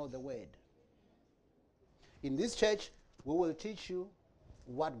than we know the Word. In this church, we will teach you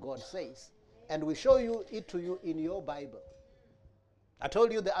what God says, and we show you it to you in your Bible. I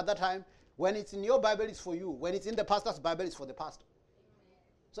told you the other time, when it's in your Bible, it's for you. When it's in the pastor's Bible, it's for the pastor.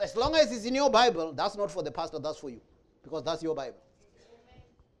 So as long as it's in your Bible, that's not for the pastor, that's for you, because that's your Bible.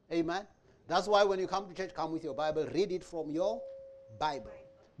 Amen? That's why when you come to church, come with your Bible, read it from your Bible.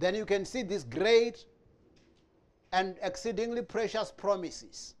 Then you can see these great and exceedingly precious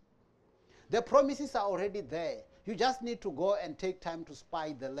promises. The promises are already there. You just need to go and take time to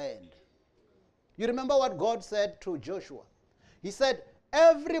spy the land. You remember what God said to Joshua? He said,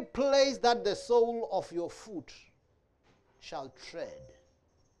 every place that the sole of your foot shall tread,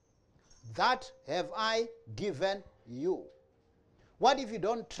 that have I given you. What if you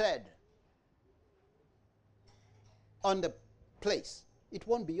don't tread on the place? It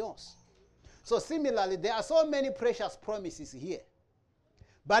won't be yours. So similarly, there are so many precious promises here,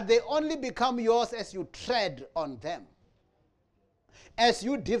 but they only become yours as you tread on them. As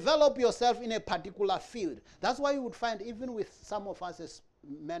you develop yourself in a particular field. That's why you would find, even with some of us as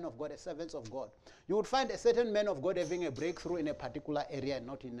men of God, as servants of God, you would find a certain man of God having a breakthrough in a particular area and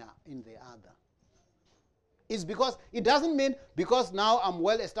not in the other. It's because, it doesn't mean because now I'm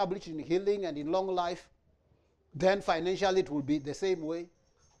well established in healing and in long life, then financially it will be the same way.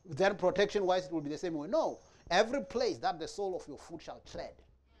 Then protection-wise it will be the same way. No. Every place that the sole of your foot shall tread,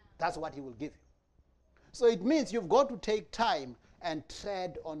 that's what he will give you. So it means you've got to take time and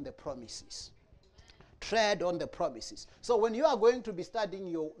tread on the promises. Tread on the promises. So when you are going to be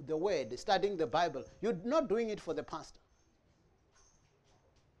studying the Word, studying the Bible, you're not doing it for the pastor.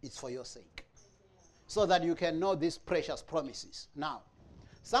 It's for your sake. So that you can know these precious promises. Now,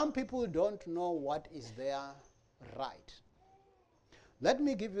 some people don't know what is their right. Let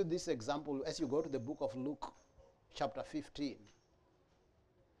me give you this example as you go to the book of Luke, chapter 15.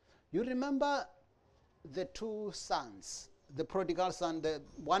 You remember the two sons, the prodigal son, the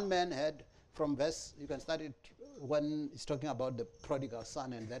one man had from verse, you can start it when it's talking about the prodigal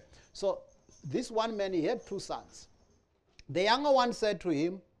son and that. So this one man, he had two sons. The younger one said to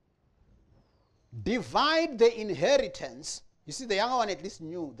him, divide the inheritance. You see, the younger one at least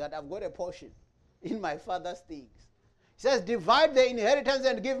knew that I've got a portion in my father's things. He says, divide the inheritance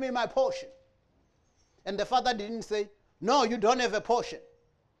and give me my portion. And the father didn't say, no, you don't have a portion.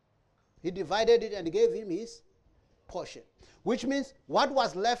 He divided it and gave him his portion. Which means what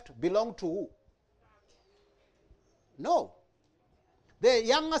was left belonged to who? No. The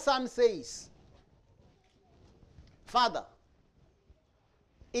younger son says, Father,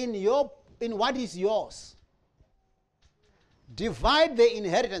 in what is yours, divide the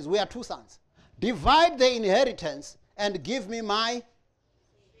inheritance. We are two sons. Divide the inheritance and give me my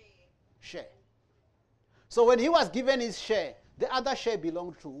share. So when he was given his share, the other share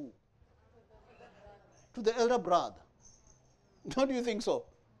belonged to who? To the elder brother. Don't you think so?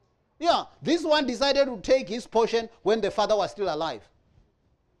 Yeah, this one decided to take his portion when the father was still alive.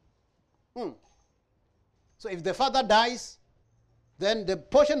 So if the father dies, then the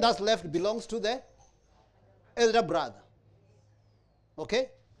portion that's left belongs to the elder brother. Okay?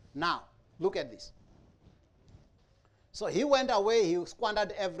 Now, look at this. So he went away, he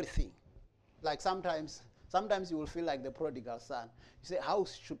squandered everything. Like sometimes Sometimes you will feel like the prodigal son. You say, how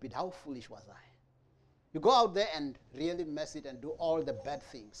stupid, how foolish was I? You go out there and really mess it and do all the bad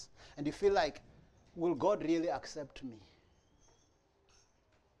things. And you feel like, will God really accept me?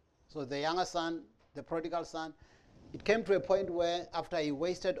 So the younger son, the prodigal son, it came to a point where after he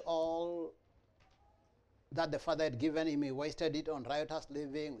wasted all that the father had given him, he wasted it on riotous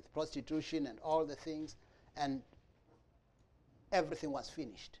living, with prostitution and all the things, and everything was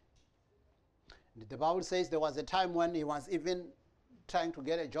finished. The Bible says there was a time when he was even trying to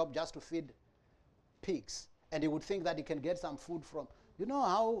get a job just to feed pigs, and he would think that he can get some food from, you know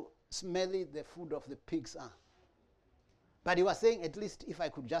how smelly the food of the pigs are. But he was saying, at least if I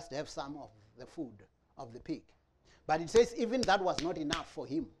could just have some of the food of the pig. But it says even that was not enough for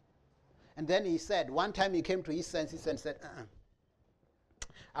him. And then he said, one time he came to his senses and said,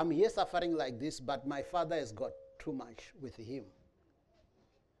 I'm here suffering like this, but my father has got too much with him.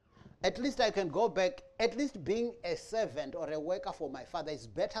 At least I can go back. At least being a servant or a worker for my father is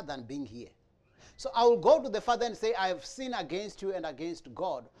better than being here. So I will go to the father and say, I have sinned against you and against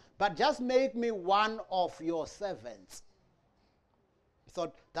God, but just make me one of your servants. He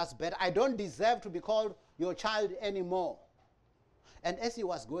thought, that's better. I don't deserve to be called your child anymore. And as he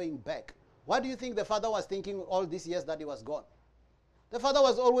was going back, what do you think the father was thinking all these years that he was gone? The father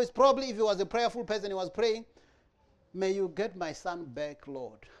was always, probably if he was a prayerful person, he was praying, may you get my son back,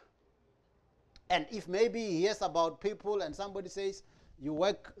 Lord. And if maybe he hears about people and somebody says, you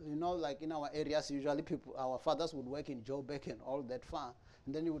work, you know, like in our areas, usually people, our fathers would work in Joburg and all that far.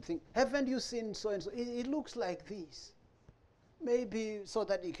 And then you would think, haven't you seen so and so? It looks like this. Maybe so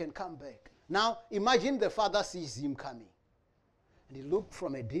that he can come back. Now, imagine the father sees him coming. And he looked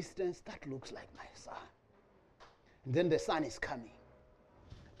from a distance, that looks like my son. And then the son is coming.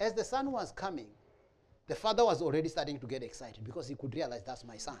 As the son was coming, the father was already starting to get excited because he could realize that's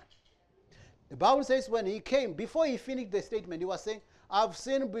my son. The Bible says when he came, before he finished the statement, he was saying, I've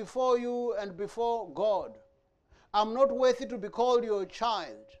sinned before you and before God. I'm not worthy to be called your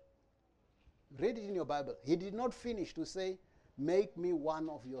child. Read it in your Bible. He did not finish to say, make me one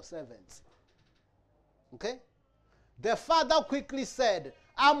of your servants. Okay? The father quickly said,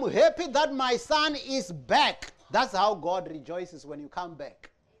 I'm happy that my son is back. That's how God rejoices when you come back.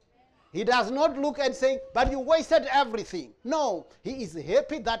 He does not look and say, but you wasted everything. No, he is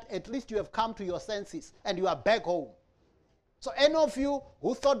happy that at least you have come to your senses and you are back home. So any of you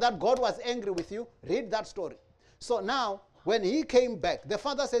who thought that God was angry with you, read that story. So now, when he came back, the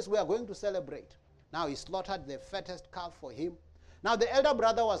father says, we are going to celebrate. Now he slaughtered the fattest calf for him. Now the elder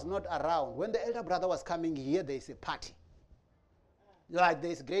brother was not around. When the elder brother was coming here, there is a party. Like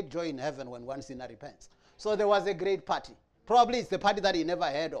there is great joy in heaven when one sinner repents. So there was a great party. Probably it's the party that he never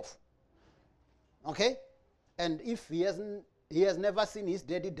heard of. Okay? And if he has never seen his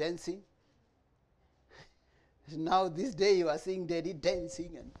daddy dancing, now this day you are seeing daddy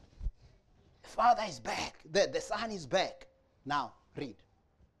dancing and the father is back. The son is back. Now, read.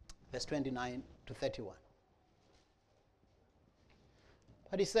 Verse 29 to 31.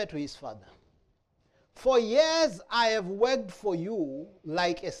 But he said to his father, for years I have worked for you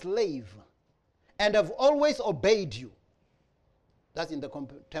like a slave and have always obeyed you. That's in the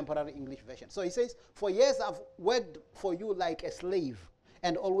contemporary English version. So he says, for years I've worked for you like a slave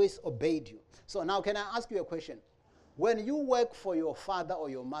and always obeyed you. So now can I ask you a question? When you work for your father or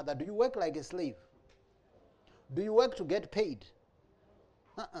your mother, do you work like a slave? Do you work to get paid?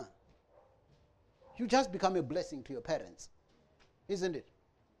 You just become a blessing to your parents, isn't it?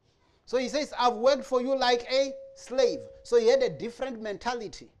 So he says, I've worked for you like a slave. So he had a different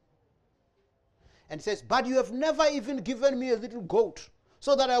mentality. And he says, but you have never even given me a little goat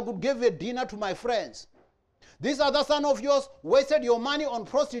so that I could give a dinner to my friends. This other son of yours wasted your money on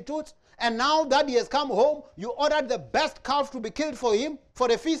prostitutes, and now that he has come home, you ordered the best calf to be killed for him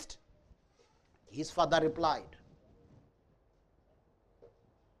for a feast. His father replied,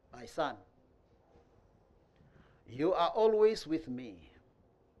 my son, you are always with me,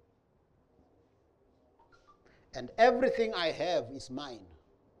 and everything I have is mine.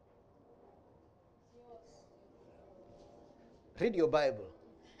 Read your Bible.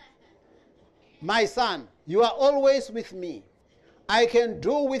 My son, you are always with me. I can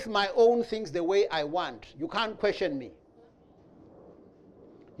do with my own things the way I want. You can't question me.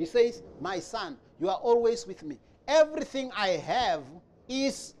 He says, my son, you are always with me. Everything I have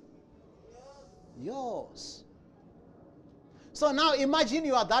is yours. So now imagine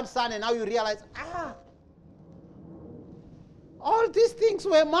you are that son and now you realize, all these things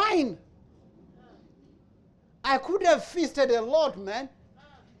were mine. I could have feasted a lot, man.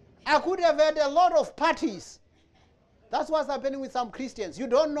 I could have had a lot of parties. That's what's happening with some Christians. You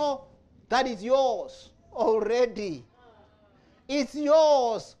don't know that is yours. already. It's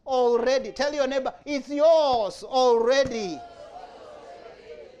yours already. Tell your neighbor, it's yours already.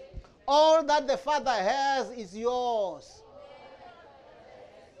 All that the Father has is yours.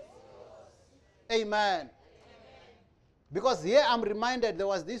 Amen. Because here I'm reminded there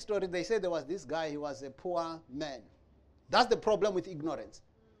was this story. They say there was this guy, he was a poor man. That's the problem with ignorance.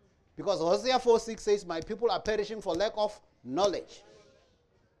 Because Hosea 4:6 says, my people are perishing for lack of knowledge.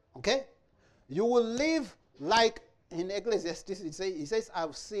 Okay? You will live like, in Ecclesiastes, it says,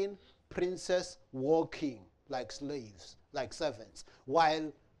 I've seen princes walking like slaves, like servants,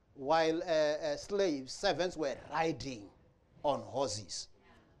 while slaves, servants were riding on horses.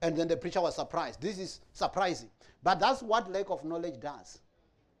 And then the preacher was surprised. This is surprising. But that's what lack of knowledge does.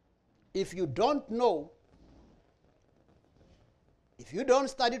 If you don't know, if you don't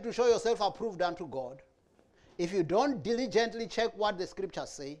study to show yourself approved unto God, if you don't diligently check what the scriptures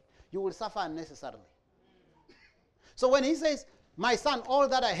say, you will suffer unnecessarily. So when he says, my son, all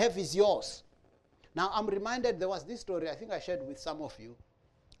that I have is yours. Now I'm reminded there was this story, I think I shared with some of you.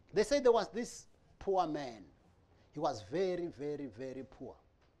 They say there was this poor man. He was very, very, very poor.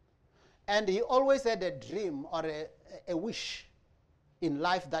 And he always had a dream or a wish in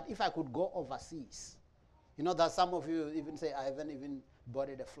life that if I could go overseas. You know that some of you even say, I haven't even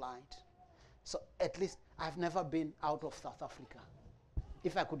boarded a flight. So at least I've never been out of South Africa.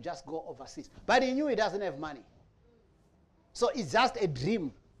 If I could just go overseas. But he knew he doesn't have money. So it's just a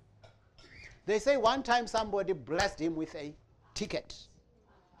dream. They say one time somebody blessed him with a ticket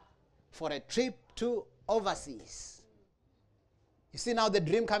for a trip to overseas. You see now the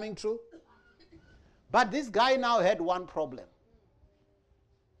dream coming true? But this guy now had one problem.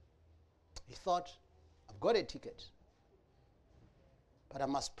 He thought, I've got a ticket, but I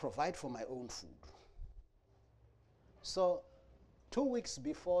must provide for my own food. So 2 weeks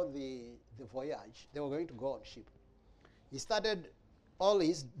before the voyage, they were going to go on ship. He started all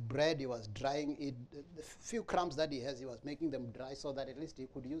his bread, he was drying it. The few crumbs that he has, he was making them dry so that at least he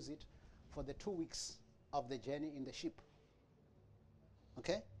could use it for the 2 weeks of the journey in the ship.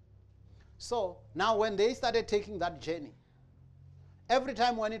 Okay? So now when they started taking that journey, every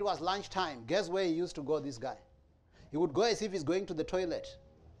time when it was lunchtime, guess where he used to go, this guy? He would go as if he's going to the toilet.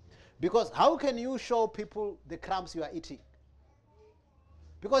 Because how can you show people the crumbs you are eating?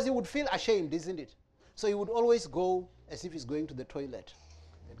 Because he would feel ashamed, isn't it? So he would always go as if he's going to the toilet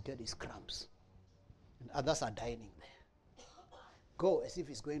and get his crumbs. And others are dining there. Go as if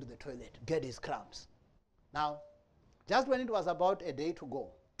he's going to the toilet, get his crumbs. Now, just when it was about a day to go,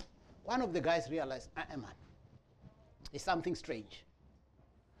 one of the guys realized, man, it's something strange.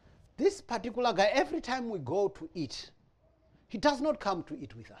 This particular guy, every time we go to eat, he does not come to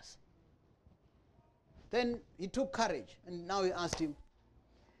eat with us. Then he took courage, and now he asked him,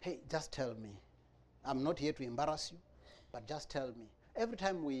 hey, just tell me, I'm not here to embarrass you, but just tell me, every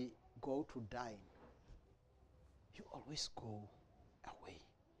time we go to dine, you always go away.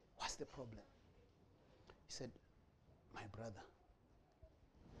 What's the problem? He said, my brother,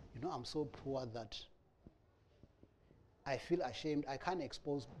 you know, I'm so poor that I feel ashamed. I can't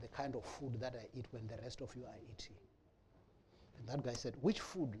expose the kind of food that I eat when the rest of you are eating. And that guy said, which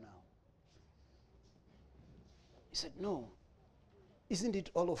food now? He said, no. Isn't it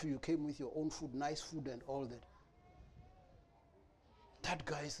all of you came with your own food, nice food and all that? That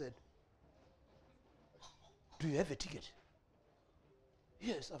guy said, do you have a ticket?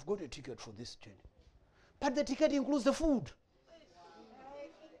 Yes, I've got a ticket for this journey. But the ticket includes the food.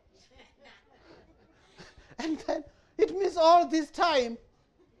 And then it means all this time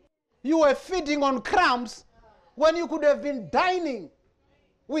you were feeding on crumbs when you could have been dining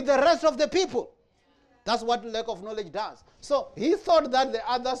with the rest of the people. That's what lack of knowledge does. So he thought that the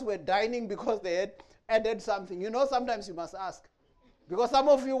others were dining because they had added something. You know, sometimes you must ask. Because some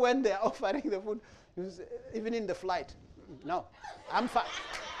of you, when they're offering the food, you say, even in the flight, no, I'm fine.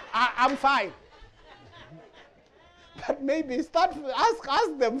 I'm fine. But maybe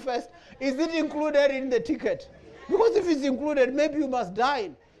ask them first, is it included in the ticket? Because if it's included, maybe you must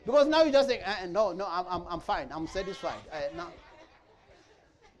dine. Because now you just say, no, I'm fine. I'm satisfied. No.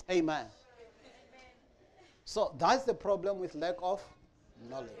 Amen. So that's the problem with lack of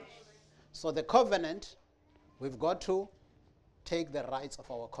knowledge. So the covenant, we've got to take the rights of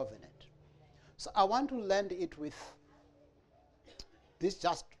our covenant. So I want to land it with this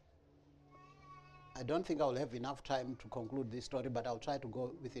just, I don't think I'll have enough time to conclude this story, but I'll try to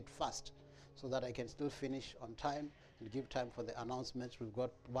go with it fast so that I can still finish on time and give time for the announcements. We've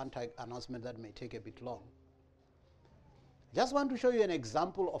got one announcement that may take a bit long. Just want to show you an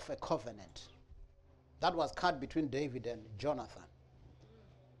example of a covenant that was cut between David and Jonathan,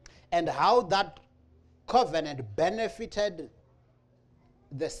 and how that covenant benefited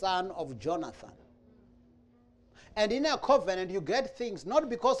the son of Jonathan. And in a covenant, you get things not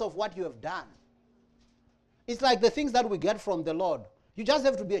because of what you have done. It's like the things that we get from the Lord. You just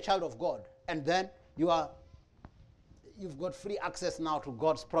have to be a child of God, and then you've got free access now to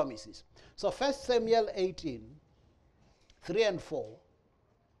God's promises. So 1 Samuel 18, 3 and 4,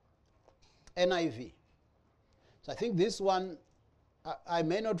 NIV. So I think this one, I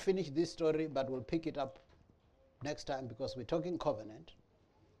may not finish this story, but we'll pick it up next time because we're talking covenant.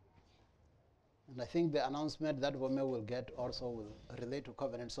 And I think the announcement that Wome will get also will relate to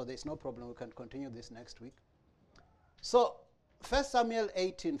covenant, so there's no problem. We can continue this next week. So 1 Samuel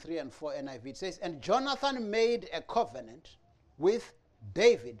 18, 3 and 4 NIV, it says, and Jonathan made a covenant with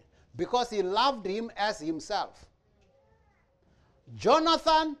David because he loved him as himself.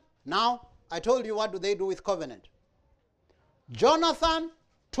 Jonathan, now I told you what do they do with covenant. Jonathan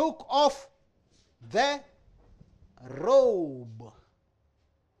took off the robe.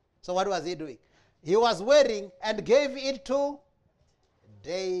 So what was he doing? He was wearing and gave it to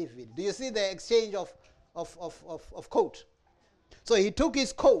David. Do you see the exchange of coat? So he took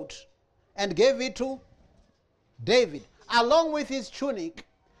his coat and gave it to David, along with his tunic,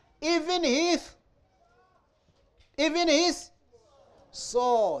 even his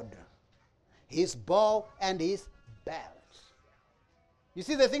sword, his bow, and his belt. You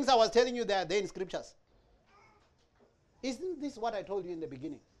see the things I was telling you there in scriptures? Isn't this what I told you in the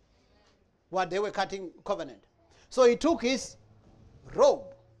beginning? What they were cutting covenant. So he took his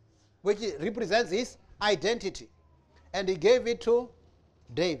robe, which represents his identity, and he gave it to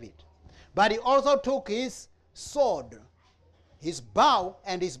David. But he also took his sword, his bow,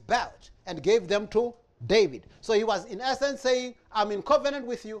 and his belt, and gave them to David. So he was in essence saying, I'm in covenant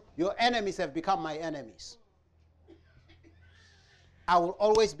with you, your enemies have become my enemies. I will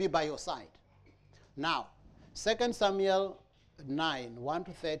always be by your side. Now, 2 Samuel 9, 1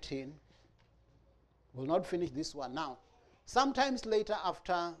 to 13, we'll not finish this one now. Sometimes later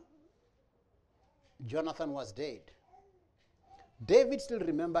after Jonathan was dead, David still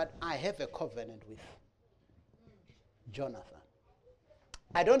remembered, I have a covenant with Jonathan.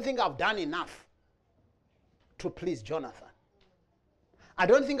 I don't think I've done enough to please Jonathan. I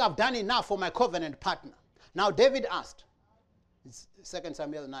don't think I've done enough for my covenant partner. Now David asked, it's 2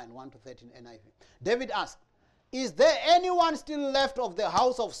 Samuel 9, 1 to 13 NIV. David asked, is there anyone still left of the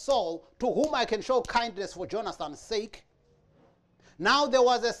house of Saul to whom I can show kindness for Jonathan's sake? Now there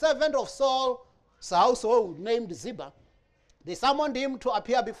was a servant of Saul's household named Ziba. They summoned him to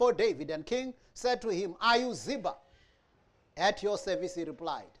appear before David, and king said to him, are you Ziba? At your service, he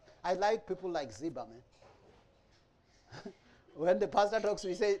replied. I like people like Ziba, man. When the pastor talks,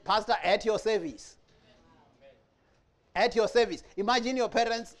 we say, Pastor, at your service. At your service. Imagine your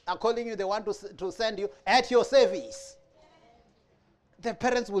parents are calling you, they want to send you at your service. The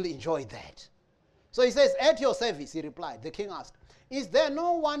parents will enjoy that. So he says, at your service, he replied. The king asked, is there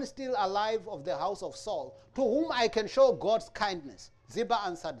no one still alive of the house of Saul to whom I can show God's kindness? Ziba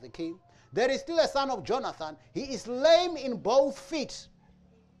answered the king, there is still a son of Jonathan. He is lame in both feet.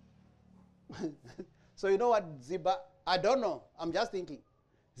 So you know what Ziba, I don't know, I'm just thinking.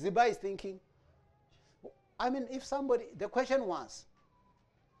 Ziba is thinking, I mean, if somebody, the question was,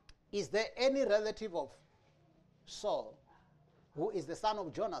 is there any relative of Saul who is the son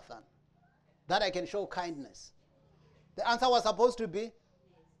of Jonathan that I can show kindness? The answer was supposed to be,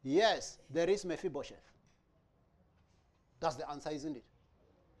 yes, there is Mephibosheth. That's the answer, isn't it?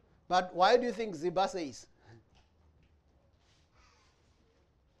 But why do you think Ziba says?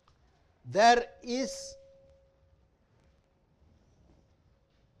 There is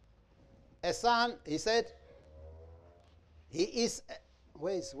a son, he said, he is,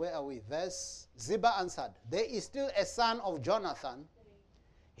 where are we? Verse, Ziba answered, there is still a son of Jonathan.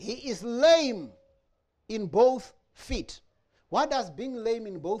 He is lame in both feet. What does being lame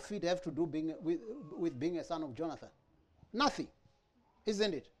in both feet have to do with being a son of Jonathan? Nothing,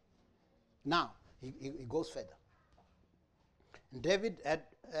 isn't it? Now, he goes further. David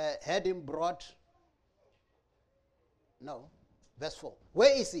had him brought, verse 4.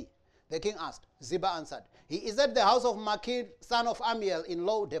 Where is he? The king asked. Ziba answered, he is at the house of Machir, son of Amiel, in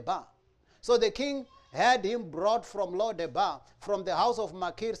Lo-debar. So the king had him brought from Lo-debar, from the house of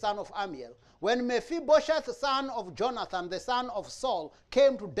Machir, son of Amiel. When Mephibosheth, son of Jonathan, the son of Saul,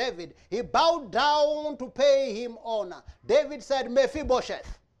 came to David, he bowed down to pay him honor. David said,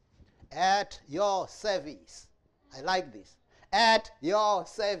 Mephibosheth, at your service. I like this. At your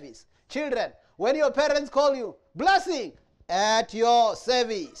service. Children, when your parents call you, blessing, at your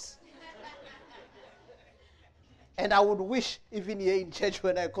service. And I would wish, even here in church,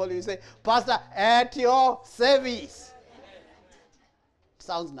 when I call you say, Pastor, at your service.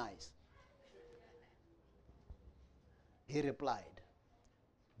 Sounds nice. He replied.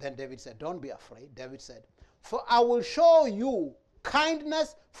 Then David said, don't be afraid. David said, for I will show you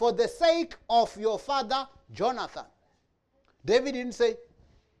kindness for the sake of your father Jonathan. David didn't say,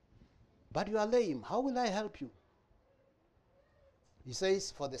 but you are lame. How will I help you? He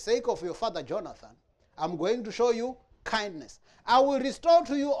says, for the sake of your father Jonathan, I'm going to show you kindness. I will restore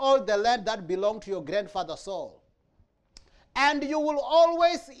to you all the land that belonged to your grandfather Saul. And you will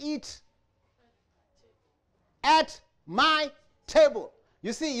always eat at my table.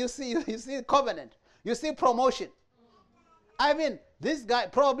 You see covenant. You see promotion. I mean, this guy,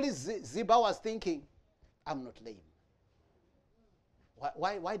 probably Ziba was thinking, I'm not lame.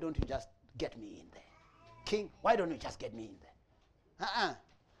 Why don't you just get me in there? King, why don't you just get me in there?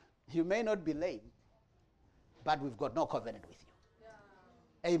 You may not be lame, but we've got no covenant with you.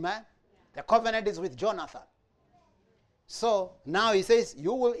 Yeah. Amen? Yeah. The covenant is with Jonathan. So now he says,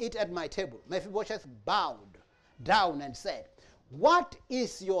 you will eat at my table. Mephibosheth bowed down and said, what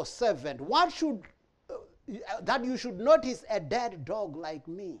is your servant? What should that you should notice a dead dog like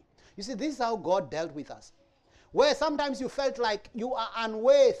me? You see, this is how God dealt with us. Where sometimes you felt like you are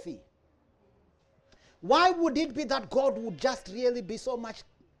unworthy. Why would it be that God would just really be so much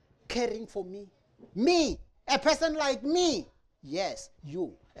caring for me? Me, a person like me. Yes,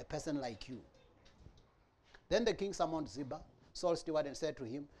 you, a person like you. Then the king summoned Ziba, Saul's steward, and said to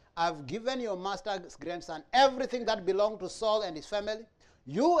him, I've given your master's grandson everything that belonged to Saul and his family.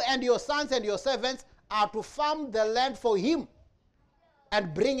 You and your sons and your servants are to farm the land for him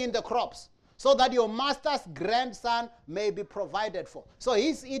and bring in the crops, so that your master's grandson may be provided for. So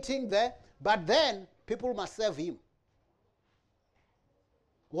he's eating there, but then people must serve him.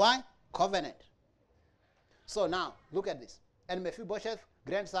 Why? Covenant. So now, look at this. And Mephibosheth,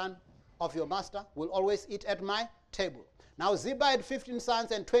 grandson of your master, will always eat at my table. Now Ziba had 15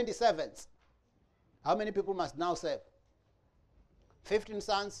 sons and 20 servants. How many people must now serve? 15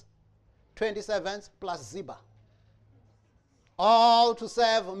 sons, 20 servants, plus Ziba. All to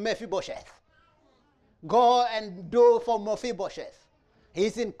serve Mephibosheth. Go and do for Mephibosheth.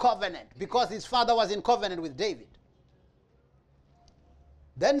 He's in covenant because his father was in covenant with David.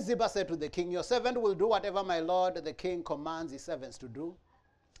 Then Ziba said to the king, your servant will do whatever my lord the king commands his servants to do.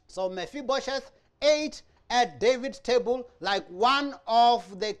 So Mephibosheth ate at David's table like one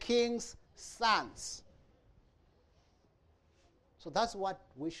of the king's sons. So that's what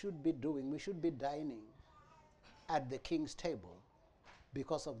we should be doing. We should be dining at the king's table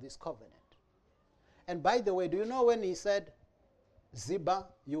because of this covenant. And by the way, do you know when he said, Ziba,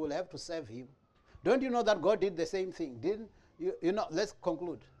 you will have to serve him? Don't you know that God did the same thing? Didn't you know, let's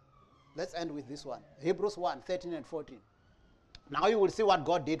conclude. Let's end with this one. Hebrews 1, 13 and 14. Now you will see what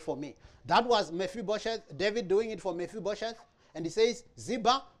God did for me. That was Mephibosheth, David doing it for Mephibosheth. And he says,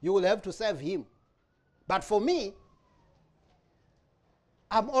 Ziba, you will have to serve him. But for me,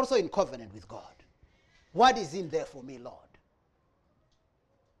 I'm also in covenant with God. What is in there for me, Lord?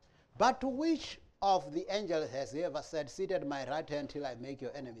 But to which of the angels has he ever said, sit at my right hand till I make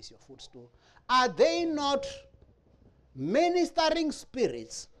your enemies your footstool? Are they not ministering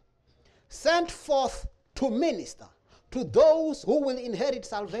spirits sent forth to minister to those who will inherit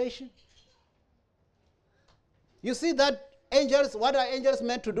salvation? You see that angels, what are angels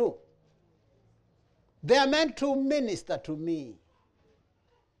meant to do? They are meant to minister to me.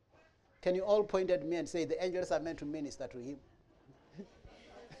 Can you all point at me and say the angels are meant to minister to him?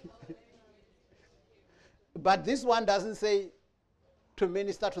 But this one doesn't say to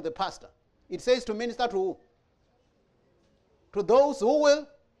minister to the pastor. It says to minister to who? To those who will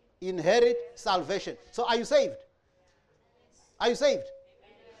inherit salvation. So are you saved? Are you saved?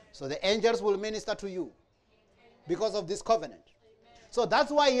 So the angels will minister to you because of this covenant. So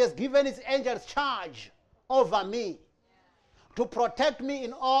that's why he has given his angels charge over me to protect me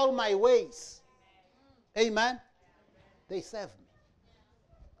in all my ways. Amen? They serve me.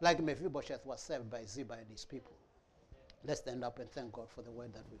 Like Mephibosheth was served by Ziba and his people. Let's stand up and thank God for the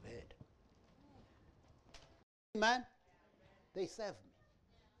word that we've heard. Amen? They serve me.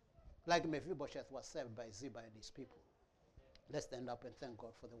 Like Mephibosheth was served by Ziba and his people. Let's stand up and thank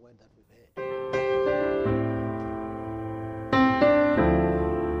God for the word that we've heard.